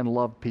and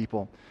love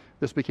people.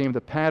 This became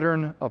the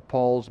pattern of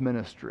Paul's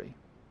ministry,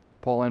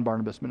 Paul and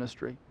Barnabas'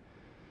 ministry.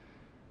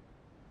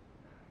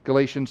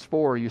 Galatians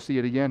 4, you see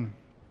it again.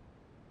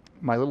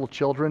 My little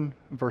children,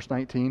 verse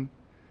 19,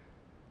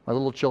 my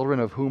little children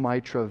of whom I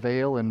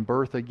travail in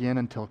birth again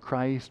until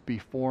Christ be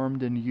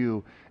formed in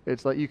you.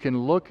 It's like you can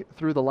look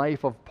through the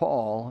life of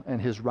Paul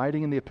and his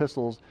writing in the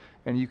epistles,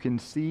 and you can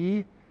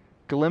see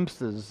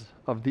glimpses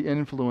of the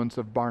influence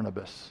of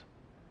Barnabas.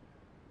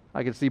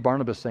 I could see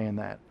Barnabas saying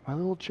that. My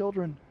little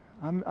children,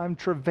 I'm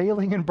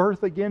travailing in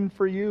birth again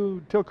for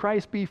you till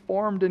Christ be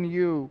formed in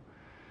you.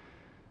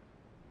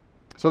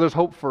 So there's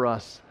hope for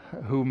us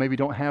who maybe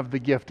don't have the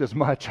gift as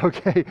much,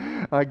 okay?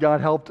 God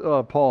helped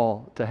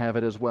Paul to have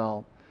it as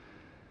well.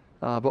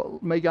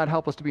 But may God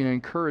help us to be an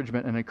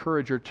encouragement, an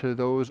encourager to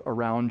those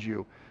around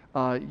you.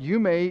 You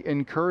may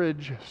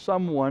encourage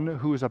someone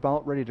who is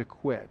about ready to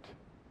quit,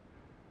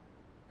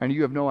 and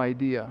you have no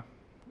idea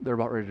they're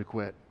about ready to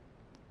quit.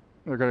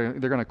 They're going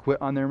to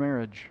quit on their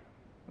marriage.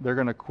 They're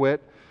going to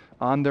quit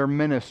on their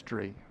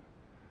ministry.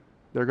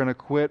 They're going to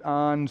quit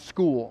on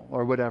school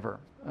or whatever.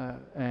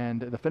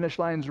 And the finish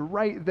line's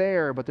right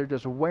there, but they're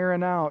just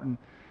wearing out.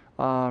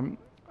 And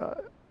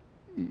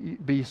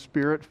be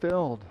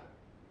Spirit-filled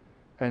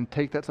and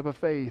take that step of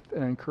faith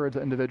and encourage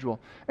the individual.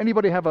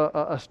 Anybody have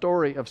a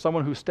story of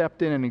someone who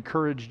stepped in and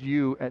encouraged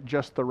you at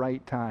just the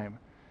right time?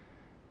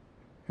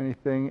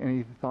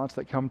 Any thoughts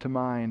that come to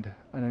mind?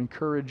 An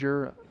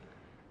encourager,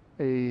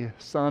 a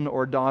son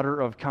or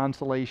daughter of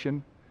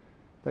consolation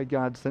that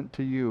God sent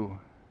to you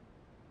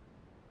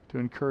to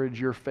encourage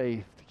your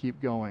faith to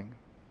keep going?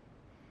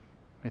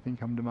 Anything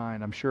come to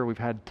mind? I'm sure we've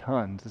had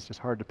tons. It's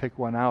just hard to pick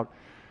one out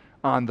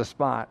on the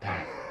spot.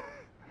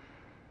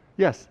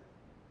 Yes?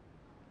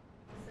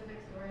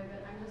 Specific story,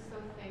 but I'm just so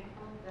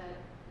thankful that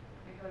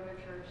I go to a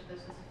church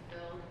that's just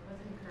filled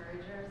with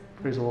encouragers.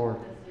 Praise the Lord.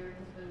 This year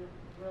has been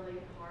really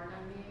hard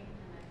on me,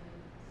 and I've been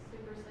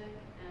super sick,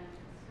 and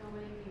so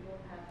many people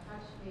have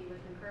touched me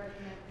with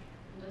encouragement,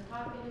 and just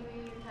talking to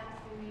me,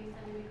 texting me,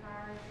 sending me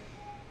cards.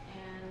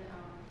 And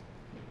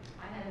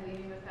I had a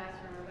meeting with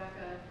Pastor and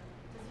Rebecca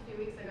just a few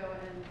weeks ago,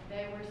 and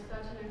they were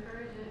such an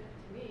encouragement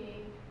to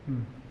me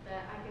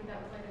that I think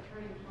that was like a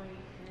turning point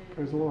in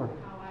Praise the Lord.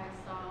 how I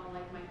saw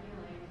like my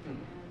healing.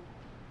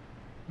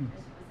 And I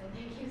just want to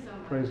say thank you so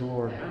much. Praise the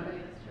Lord. To everybody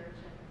in this church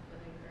and for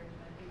the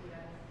encouragement. Thank you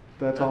guys.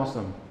 That's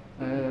awesome.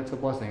 That's a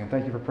blessing. And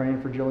thank you for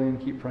praying for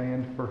Jillian. Keep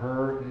praying for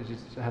her.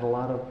 She's had a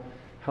lot of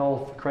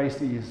health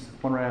crises,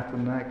 one right after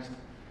the next.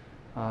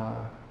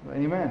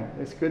 Amen.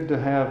 It's good to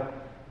have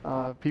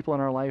people in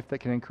our life that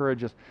can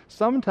encourage us.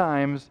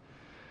 Sometimes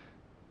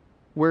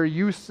where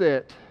you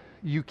sit,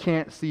 you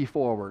can't see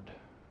forward.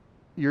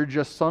 You're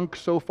just sunk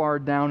so far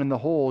down in the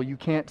hole, you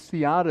can't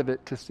see out of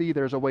it to see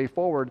there's a way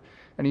forward,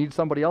 and you need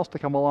somebody else to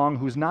come along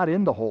who's not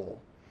in the hole.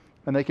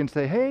 And they can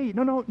say, hey,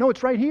 no,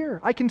 it's right here.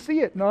 I can see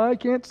it. No, I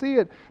can't see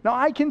it. No,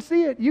 I can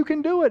see it. You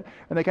can do it.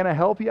 And they kind of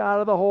help you out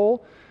of the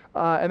hole.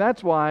 And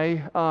that's why,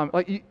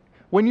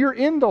 when you're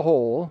in the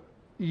hole,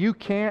 you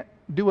can't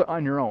do it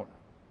on your own.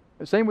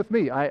 Same with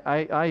me.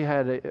 I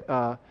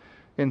had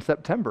in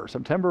September.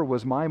 September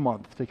was my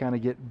month to kind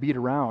of get beat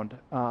around.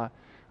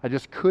 I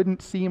just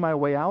couldn't see my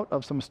way out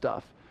of some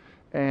stuff.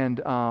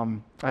 And I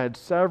had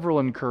several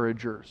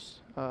encouragers.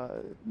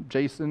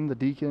 Jason, the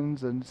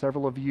deacons, and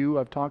several of you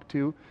I've talked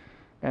to.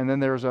 And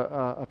then there's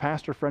a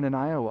pastor friend in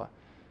Iowa.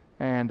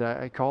 And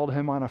I called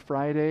him on a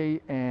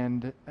Friday,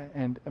 and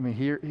I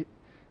mean,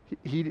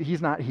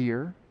 he's not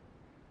here.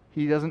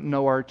 He doesn't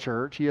know our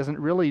church. He doesn't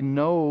really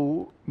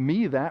know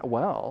me that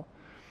well.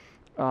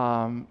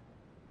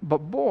 But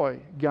boy,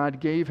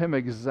 God gave him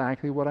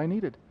exactly what I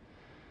needed.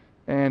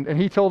 And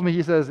he told me,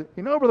 he says,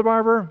 Brother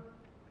Barber,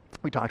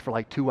 we talked for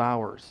like 2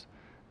 hours.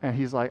 And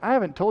he's like, I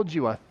haven't told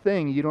you a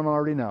thing you don't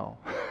already know.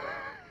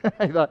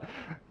 I thought,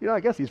 I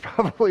guess he's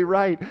probably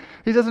right.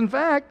 He says, in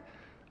fact,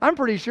 I'm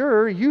pretty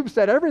sure you've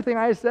said everything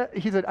I said.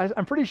 He said,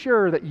 I'm pretty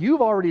sure that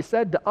you've already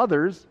said to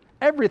others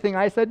everything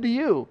I said to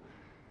you.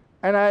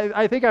 And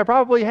I think I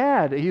probably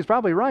had. He's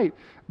probably right.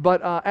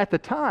 But at the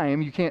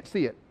time, you can't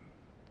see it.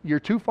 You're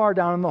too far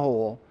down in the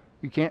hole.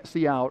 You can't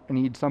see out and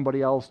need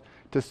somebody else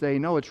to say,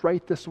 no, it's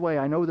right this way.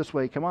 I know this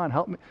way. Come on,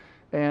 help me.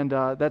 And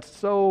that's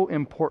so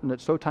important.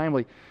 It's so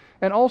timely.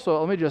 And also,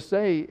 let me just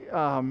say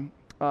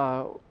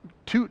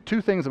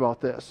two things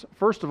about this.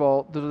 First of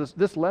all,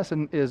 this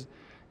lesson is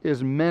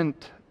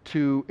meant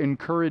to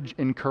encourage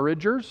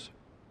encouragers,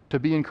 to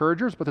be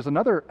encouragers. But there's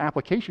another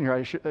application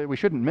here we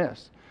shouldn't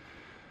miss.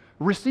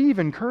 Receive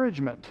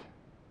encouragement.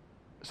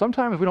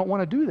 Sometimes we don't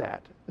want to do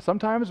that.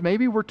 Sometimes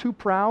maybe we're too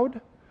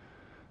proud.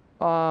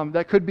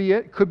 That could be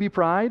it. Could be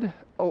pride.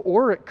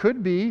 Or it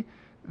could be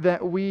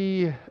that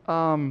we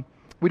don't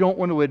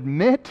want to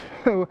admit.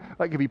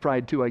 That could be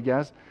pride too, I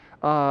guess.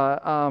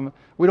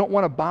 We don't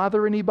want to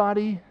bother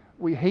anybody.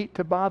 we hate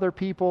to bother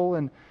people,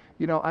 and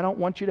I don't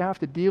want you to have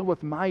to deal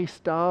with my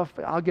stuff.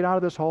 I'll get out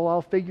of this hole.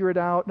 I'll figure it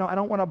out. No, I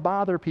don't want to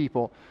bother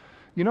people.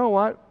 You know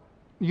what?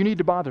 You need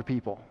to bother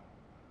people.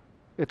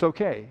 It's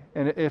okay.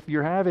 And if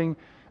you're having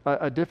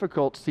a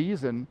difficult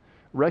season,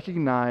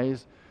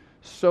 recognize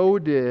so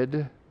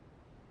did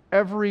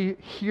every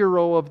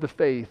hero of the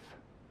faith,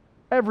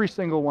 every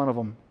single one of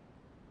them.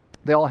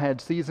 They all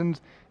had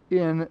seasons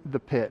in the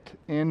pit,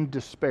 in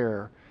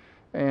despair.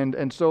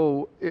 And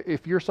so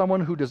if you're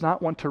someone who does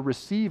not want to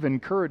receive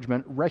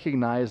encouragement,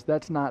 recognize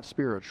that's not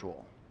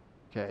spiritual,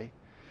 okay?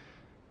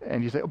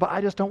 And you say, but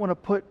I just don't want to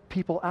put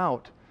people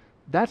out.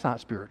 That's not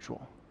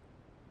spiritual.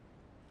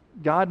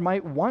 God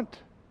might want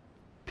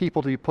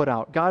people to be put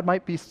out. God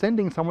might be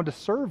sending someone to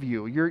serve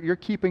you. You're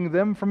keeping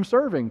them from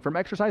serving, from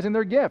exercising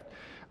their gift.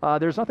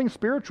 There's nothing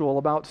spiritual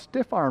about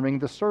stiff-arming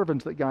the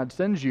servants that God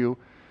sends you.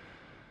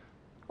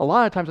 A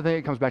lot of times I think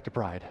it comes back to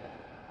pride.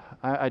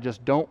 I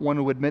just don't want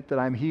to admit that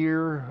I'm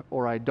here,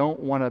 or I don't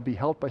want to be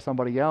helped by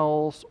somebody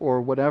else, or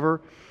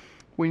whatever.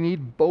 We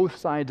need both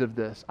sides of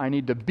this. I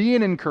need to be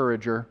an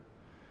encourager,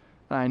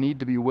 and I need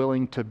to be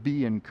willing to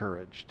be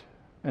encouraged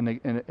and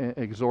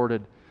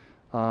exhorted.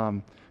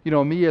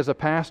 Me as a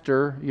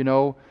pastor,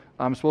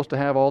 I'm supposed to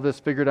have all this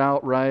figured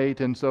out right,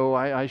 and so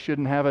I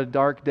shouldn't have a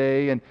dark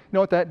day. And you know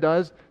what that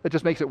does? It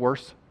just makes it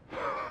worse.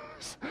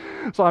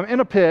 So I'm in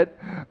a pit,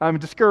 I'm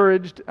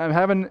discouraged,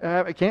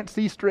 I can't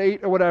see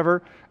straight or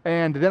whatever,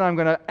 and then I'm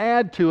going to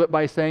add to it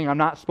by saying I'm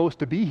not supposed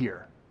to be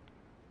here.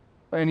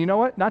 And you know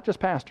what? Not just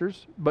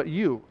pastors, but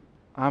you.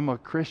 I'm a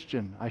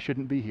Christian. I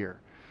shouldn't be here.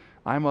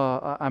 I'm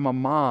a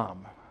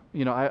mom.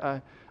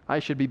 I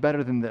should be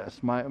better than this.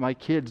 My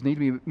kids need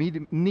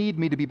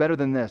me to be better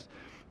than this.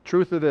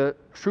 Truth of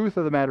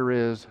the matter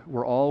is,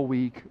 we're all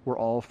weak, we're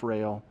all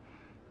frail,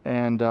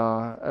 and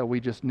we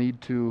just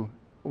need to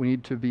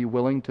be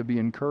willing to be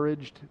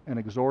encouraged and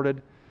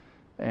exhorted.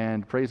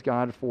 And praise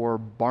God for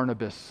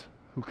Barnabas,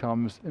 who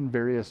comes in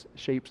various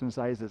shapes and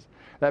sizes.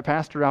 That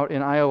pastor out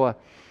in Iowa,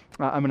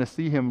 I'm going to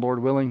see him, Lord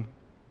willing,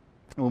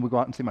 when we go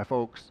out and see my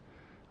folks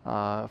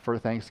for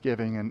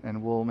Thanksgiving,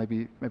 and we'll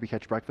maybe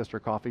catch breakfast or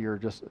coffee or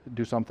just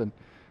do something.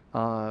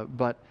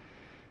 But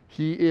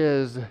he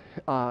is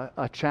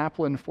a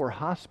chaplain for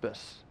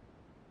hospice.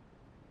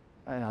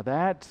 Now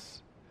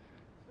that's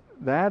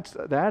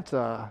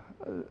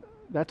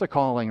a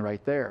calling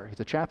right there. He's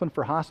a chaplain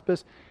for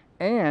hospice,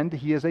 and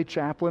he is a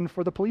chaplain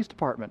for the police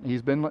department.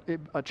 He's been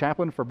a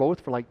chaplain for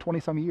both for like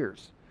 20-some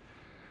years.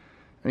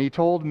 And he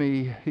told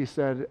me, he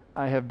said,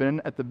 I have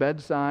been at the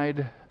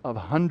bedside of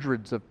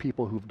hundreds of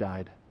people who've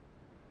died.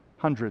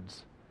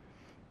 Hundreds.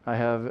 I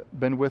have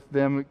been with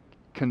them,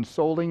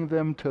 consoling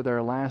them to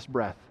their last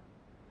breath,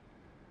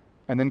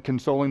 and then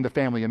consoling the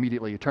family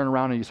immediately. You turn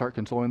around and you start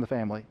consoling the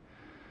family.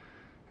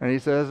 And he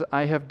says,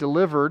 I have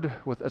delivered,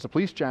 as a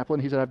police chaplain,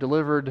 he said, I've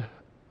delivered,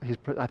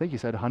 I think he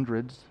said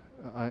hundreds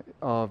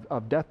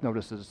of death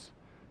notices.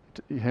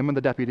 Him and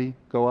the deputy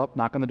go up,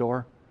 knock on the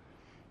door.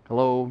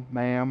 Hello,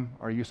 ma'am,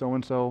 are you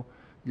so-and-so?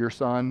 Your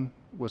son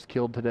was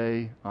killed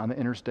today on the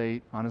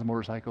interstate, on his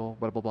motorcycle,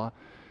 blah, blah, blah.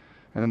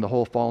 And then the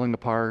whole falling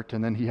apart,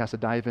 and then he has to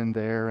dive in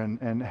there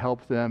and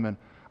help them. And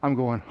I'm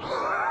going,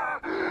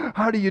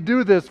 how do you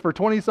do this for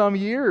 20-some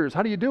years?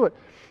 How do you do it?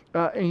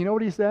 And you know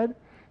what he said?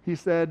 He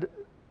said,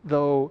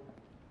 though,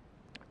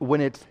 when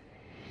it's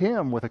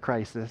him with a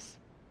crisis,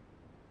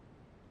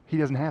 he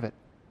doesn't have it.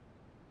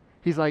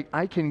 He's like,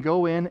 I can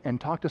go in and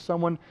talk to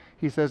someone.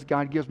 He says,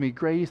 God gives me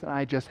grace, and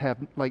I just have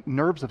like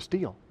nerves of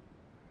steel.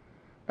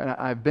 And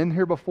I've been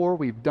here before.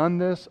 We've done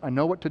this. I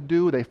know what to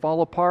do. They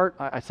fall apart.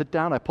 I sit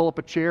down. I pull up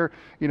a chair,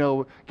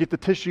 get the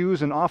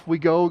tissues, and off we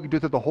go. Do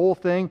the whole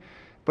thing.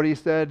 But he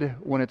said,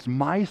 when it's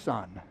my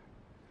son,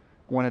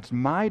 when it's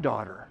my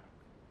daughter,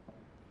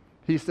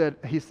 he said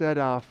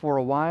for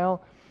a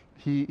while,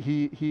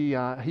 he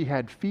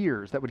had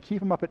fears that would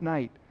keep him up at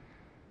night,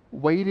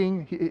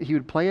 waiting. He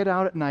would play it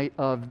out at night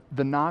of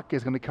the knock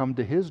is going to come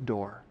to his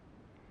door,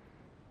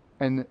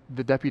 and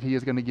the deputy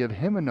is going to give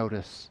him a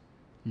notice.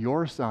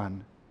 Your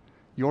son,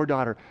 your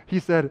daughter. He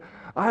said,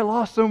 I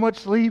lost so much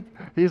sleep.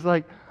 He's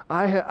like,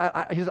 I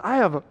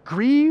have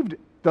grieved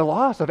the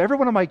loss of every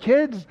one of my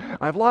kids.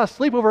 I've lost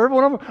sleep over every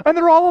one of them, and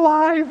they're all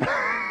alive.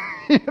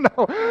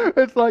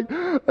 It's like,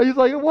 he's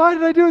like, why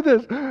did I do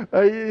this?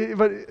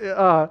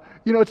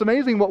 It's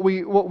amazing what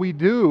we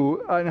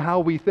do and how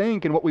we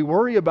think and what we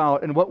worry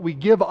about and what we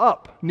give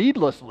up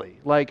needlessly.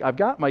 Like, I've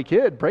got my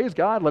kid, praise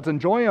God, let's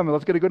enjoy him,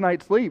 let's get a good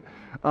night's sleep.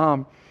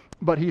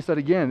 But he said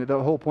again, the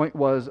whole point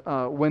was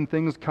when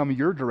things come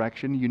your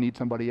direction, you need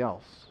somebody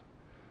else.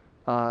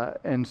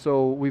 And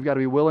so we've got to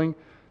be willing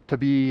to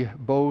be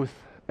both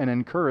an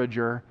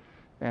encourager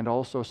and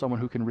also someone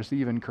who can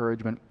receive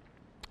encouragement.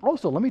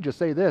 Also, let me just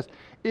say this.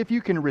 If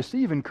you can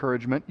receive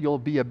encouragement, you'll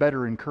be a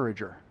better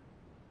encourager.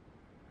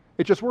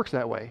 It just works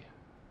that way.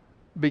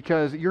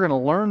 Because you're going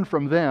to learn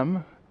from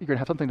them. You're going to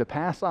have something to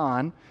pass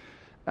on.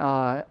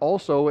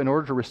 Also, in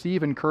order to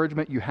receive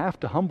encouragement, you have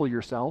to humble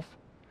yourself.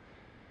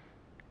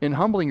 In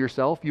humbling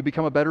yourself, you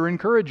become a better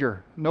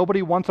encourager.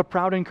 Nobody wants a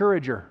proud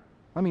encourager.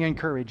 Let me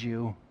encourage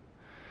you.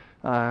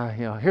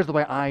 here's the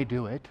way I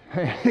do it.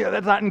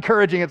 That's not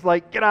encouraging. It's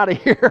like, get out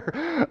of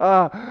here.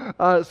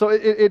 So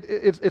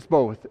it's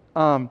both.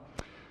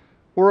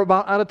 We're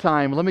about out of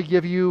time. Let me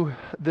give you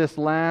this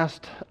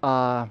last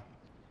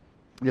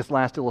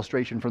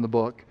illustration from the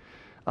book.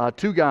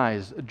 Two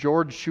guys,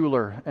 George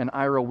Schuler and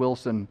Ira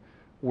Wilson,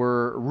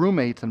 were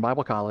roommates in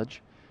Bible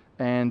college,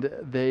 and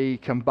they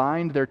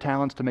combined their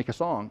talents to make a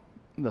song.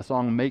 The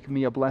song "Make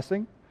Me a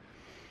Blessing."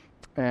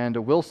 And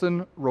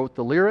Wilson wrote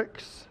the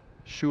lyrics,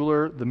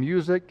 Schuler the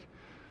music.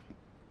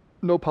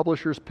 No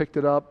publishers picked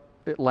it up.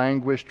 It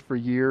languished for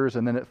years,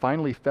 and then it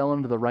finally fell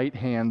into the right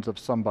hands of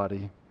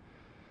somebody.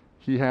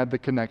 He had the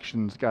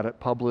connections, got it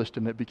published,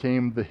 and it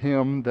became the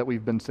hymn that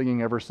we've been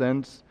singing ever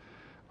since.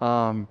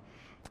 And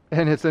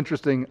it's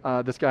interesting,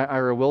 this guy,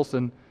 Ira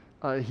Wilson,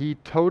 he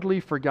totally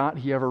forgot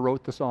he ever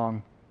wrote the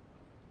song.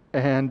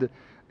 And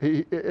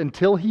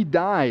until he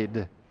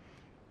died,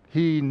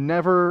 he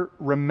never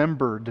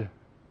remembered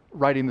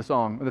writing the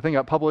song. The thing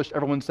got published,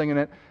 everyone's singing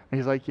it, and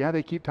he's like, yeah,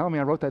 they keep telling me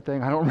I wrote that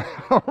thing. I don't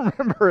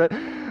remember it.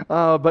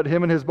 But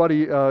him and his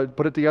buddy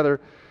put it together.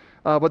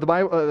 But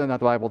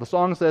the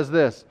song says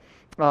this: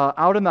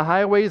 out in the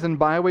highways and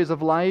byways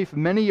of life,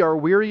 many are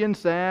weary and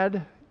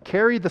sad.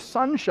 Carry the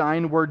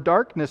sunshine where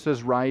darkness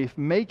is rife,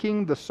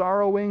 making the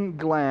sorrowing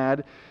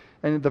glad.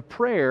 And the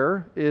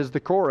prayer is the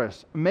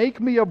chorus: make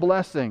me a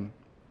blessing.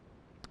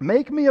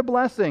 Make me a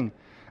blessing.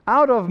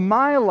 Out of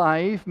my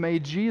life may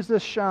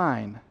Jesus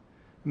shine.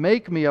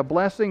 Make me a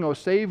blessing, O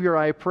Savior,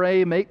 I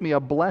pray. Make me a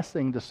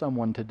blessing to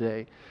someone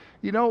today.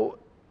 You know,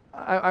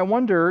 I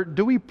wonder,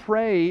 do we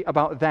pray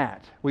about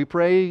that? We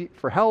pray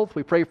for health,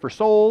 we pray for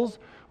souls,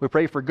 we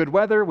pray for good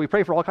weather, we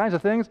pray for all kinds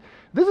of things.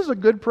 This is a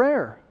good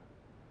prayer.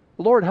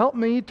 Lord, help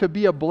me to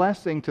be a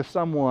blessing to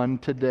someone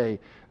today.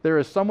 There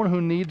is someone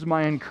who needs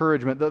my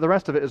encouragement. The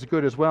rest of it is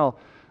good as well.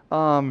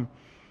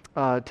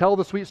 Tell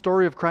the sweet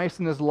story of Christ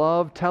and His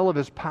love. Tell of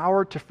His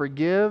power to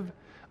forgive.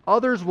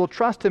 Others will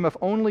trust Him if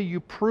only you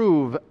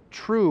prove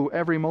true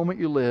every moment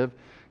you live.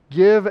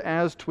 Give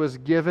as 'twas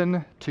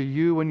given to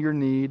you in your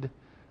need.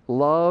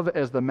 Love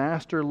as the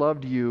Master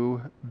loved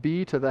you.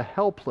 Be to the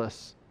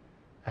helpless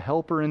a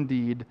helper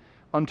indeed.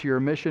 Unto your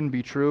mission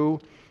be true.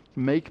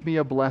 Make me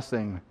a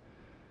blessing.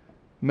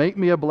 Make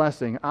me a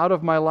blessing. Out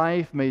of my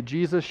life may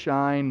Jesus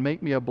shine.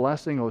 Make me a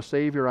blessing, O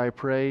Savior, I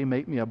pray.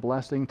 Make me a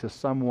blessing to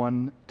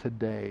someone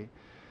today.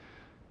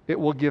 It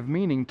will give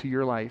meaning to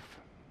your life.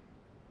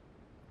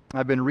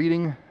 I've been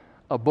reading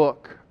a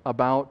book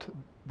about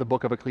the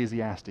book of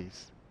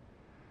Ecclesiastes,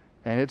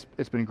 and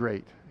it's been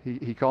great.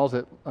 He calls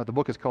it, the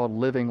book is called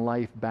Living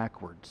Life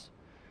Backwards,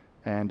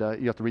 and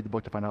you have to read the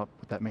book to find out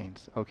what that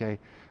means, okay?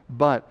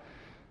 But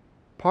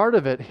part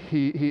of it,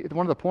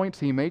 one of the points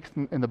he makes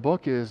in the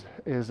book is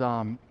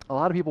a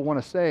lot of people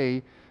want to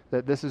say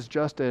that this is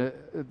just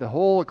the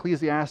whole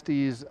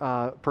Ecclesiastes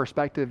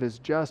perspective is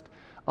just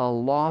a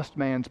lost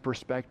man's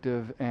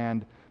perspective,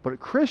 but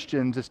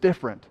Christians, it's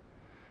different.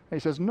 And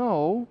he says,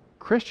 no,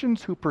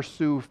 Christians who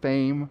pursue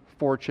fame,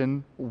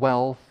 fortune,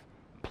 wealth,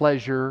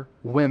 pleasure,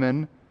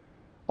 women,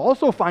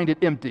 also find it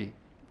empty.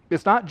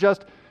 It's not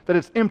just that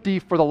it's empty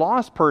for the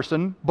lost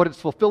person, but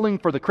it's fulfilling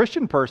for the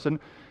Christian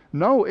person.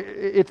 No,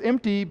 it's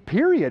empty,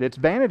 period. It's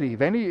vanity.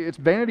 It's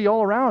vanity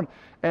all around.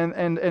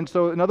 And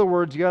so, in other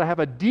words, you got to have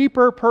a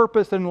deeper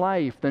purpose in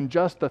life than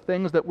just the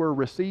things that we're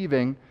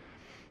receiving.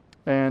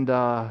 And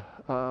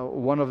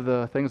one of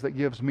the things that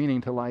gives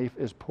meaning to life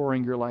is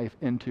pouring your life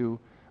into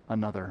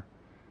another,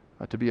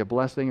 to be a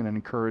blessing and an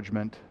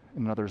encouragement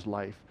in another's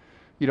life.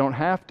 You don't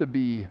have to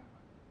be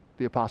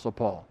the Apostle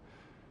Paul.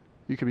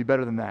 You could be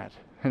better than that,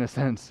 in a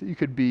sense. You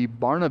could be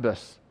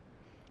Barnabas,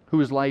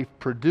 whose life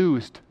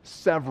produced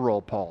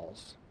several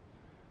Pauls.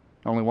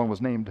 Only one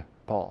was named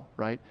Paul,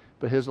 right?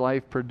 But his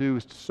life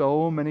produced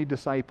so many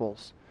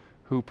disciples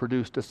who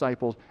produced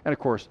disciples, and of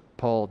course,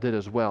 Paul did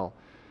as well.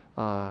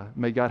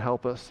 May God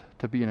help us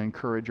to be an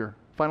encourager.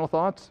 Final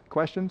thoughts?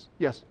 Questions?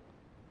 Yes?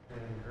 And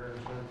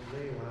encouragement to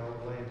me when I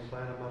was laying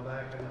flat on my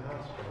back in the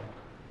hospital.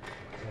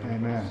 And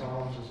Amen.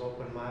 Psalms has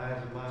opened my eyes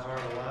and my heart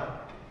a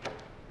lot.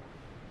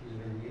 He's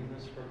been using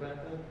this for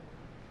Bethany.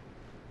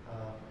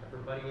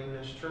 Everybody in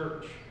this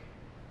church.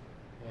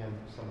 And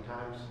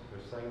sometimes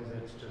there's things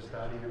that's just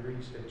out of your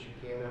reach that you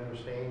can't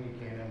understand. You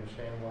can't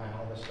understand why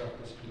all this stuff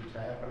just keeps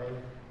happening.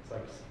 It's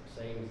like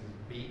Satan's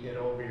beating it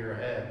over your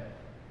head.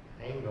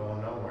 I ain't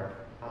going nowhere.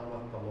 I'm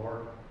with the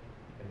Lord.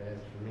 And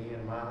as for me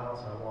and my house,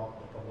 I walk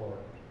with the Lord.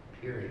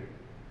 Period.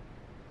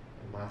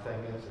 And my thing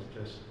is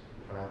just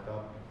when I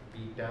felt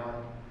beat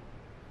down,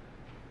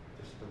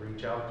 just to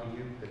reach out to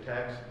you, the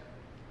text,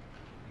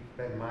 you've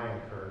been my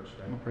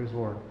encouragement. Oh, praise the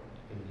Lord.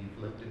 And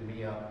you've lifted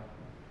me up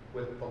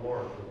with the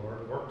Lord. The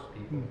Lord works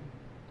people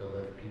to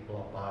lift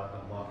people up out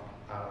of the muck,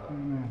 out of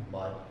the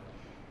mud,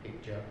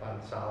 pick you up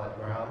on solid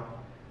ground.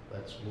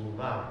 Let's move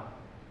on.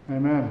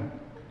 Amen.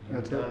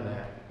 You've done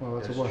that. Well,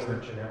 that's this a blessing.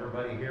 church and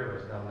everybody here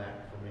has done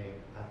that for me.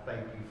 I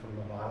thank you from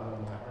the bottom of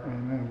my heart.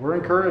 Amen. We're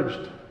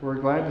encouraged. We're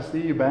glad to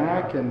see you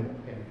back, and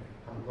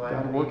I'm glad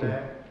God to be working.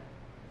 back.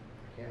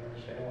 Can't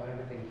understand why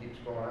everything keeps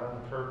going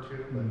on with her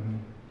too, but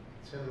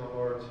It's in the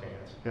Lord's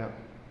hands. Yeah.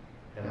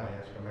 And I Yeah.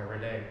 ask Him every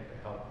day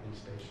to help me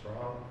stay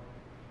strong,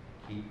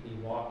 keep me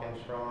walking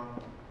strong.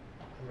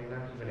 I mean,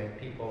 I've even had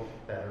people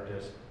that are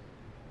just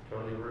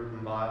totally rude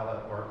and vile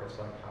at work. It's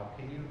like, how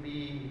can you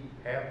be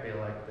happy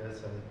like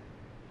this and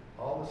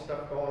all the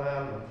stuff going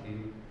on with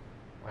you?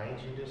 Why ain't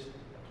you just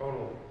a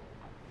total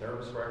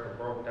nervous wreck or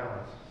broke down?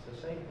 It's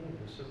the same thing.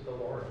 This is the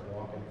Lord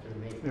walking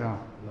through me. Yeah.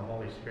 And the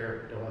Holy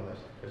Spirit doing this.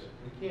 Because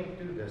we can't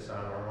do this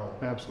on our own.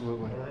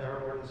 Absolutely. Only our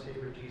Lord and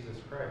Savior Jesus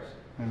Christ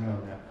has Amen.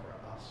 done that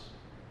for us.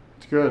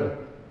 It's good.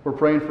 We're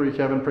praying for you,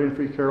 Kevin. Praying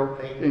for you, Carol.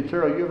 Thank you. And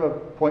Carol, you have an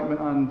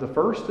appointment on the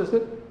 1st, is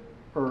it?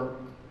 Or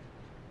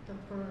The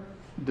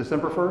first.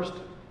 December 1st?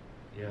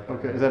 Yeah.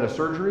 Okay. Is that a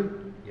surgery?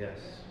 Yes.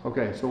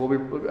 Okay. So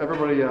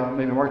everybody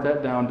maybe mark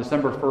that down.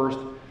 December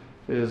 1st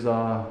is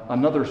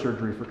another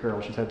surgery for Carol.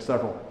 She's had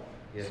several.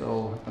 Yes.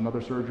 So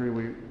another surgery.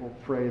 We will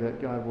pray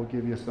that God will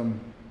give you some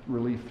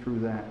relief through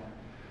that.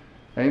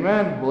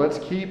 Amen. Well, let's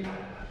keep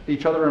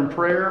each other in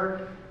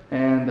prayer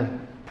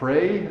and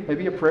pray.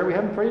 Maybe a prayer we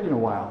haven't prayed in a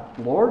while.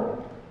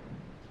 Lord,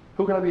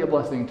 who can I be a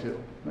blessing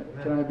to?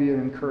 Can I be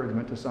an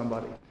encouragement to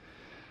somebody?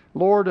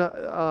 Lord,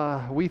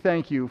 we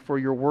thank you for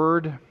your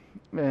word.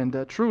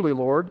 And truly,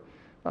 Lord,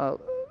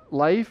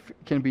 life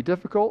can be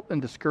difficult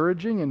and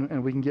discouraging,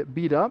 and we can get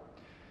beat up.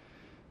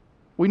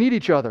 We need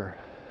each other.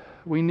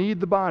 We need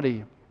the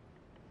body.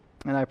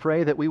 And I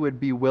pray that we would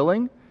be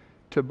willing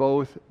to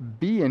both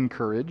be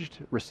encouraged,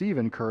 receive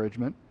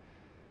encouragement,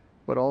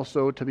 but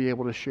also to be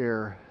able to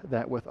share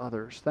that with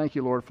others. Thank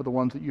you, Lord, for the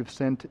ones that you've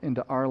sent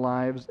into our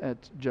lives at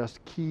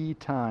just key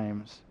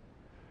times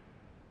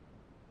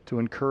to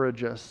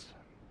encourage us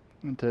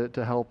and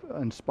to help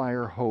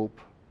inspire hope.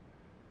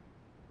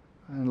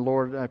 And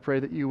Lord, I pray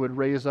that you would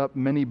raise up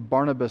many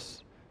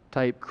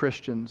Barnabas-type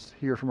Christians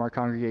here from our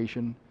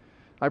congregation.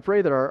 I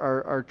pray that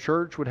our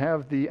church would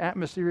have the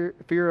atmosphere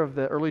of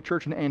the early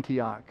church in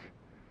Antioch.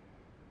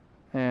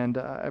 And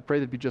I pray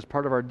that it'd be just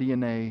part of our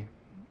DNA,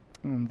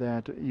 and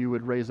that you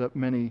would raise up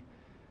many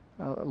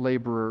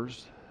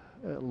laborers,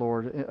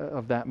 Lord,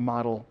 of that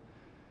model.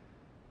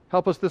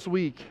 Help us this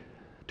week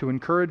to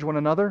encourage one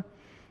another,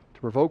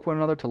 to provoke one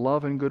another to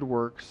love and good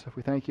works.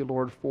 We thank you,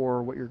 Lord,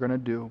 for what you're going to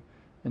do.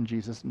 In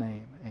Jesus'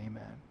 name,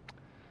 amen.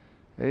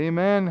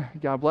 Amen.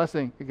 God's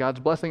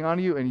blessing on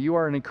you, and you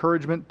are an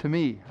encouragement to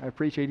me. I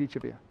appreciate each of you.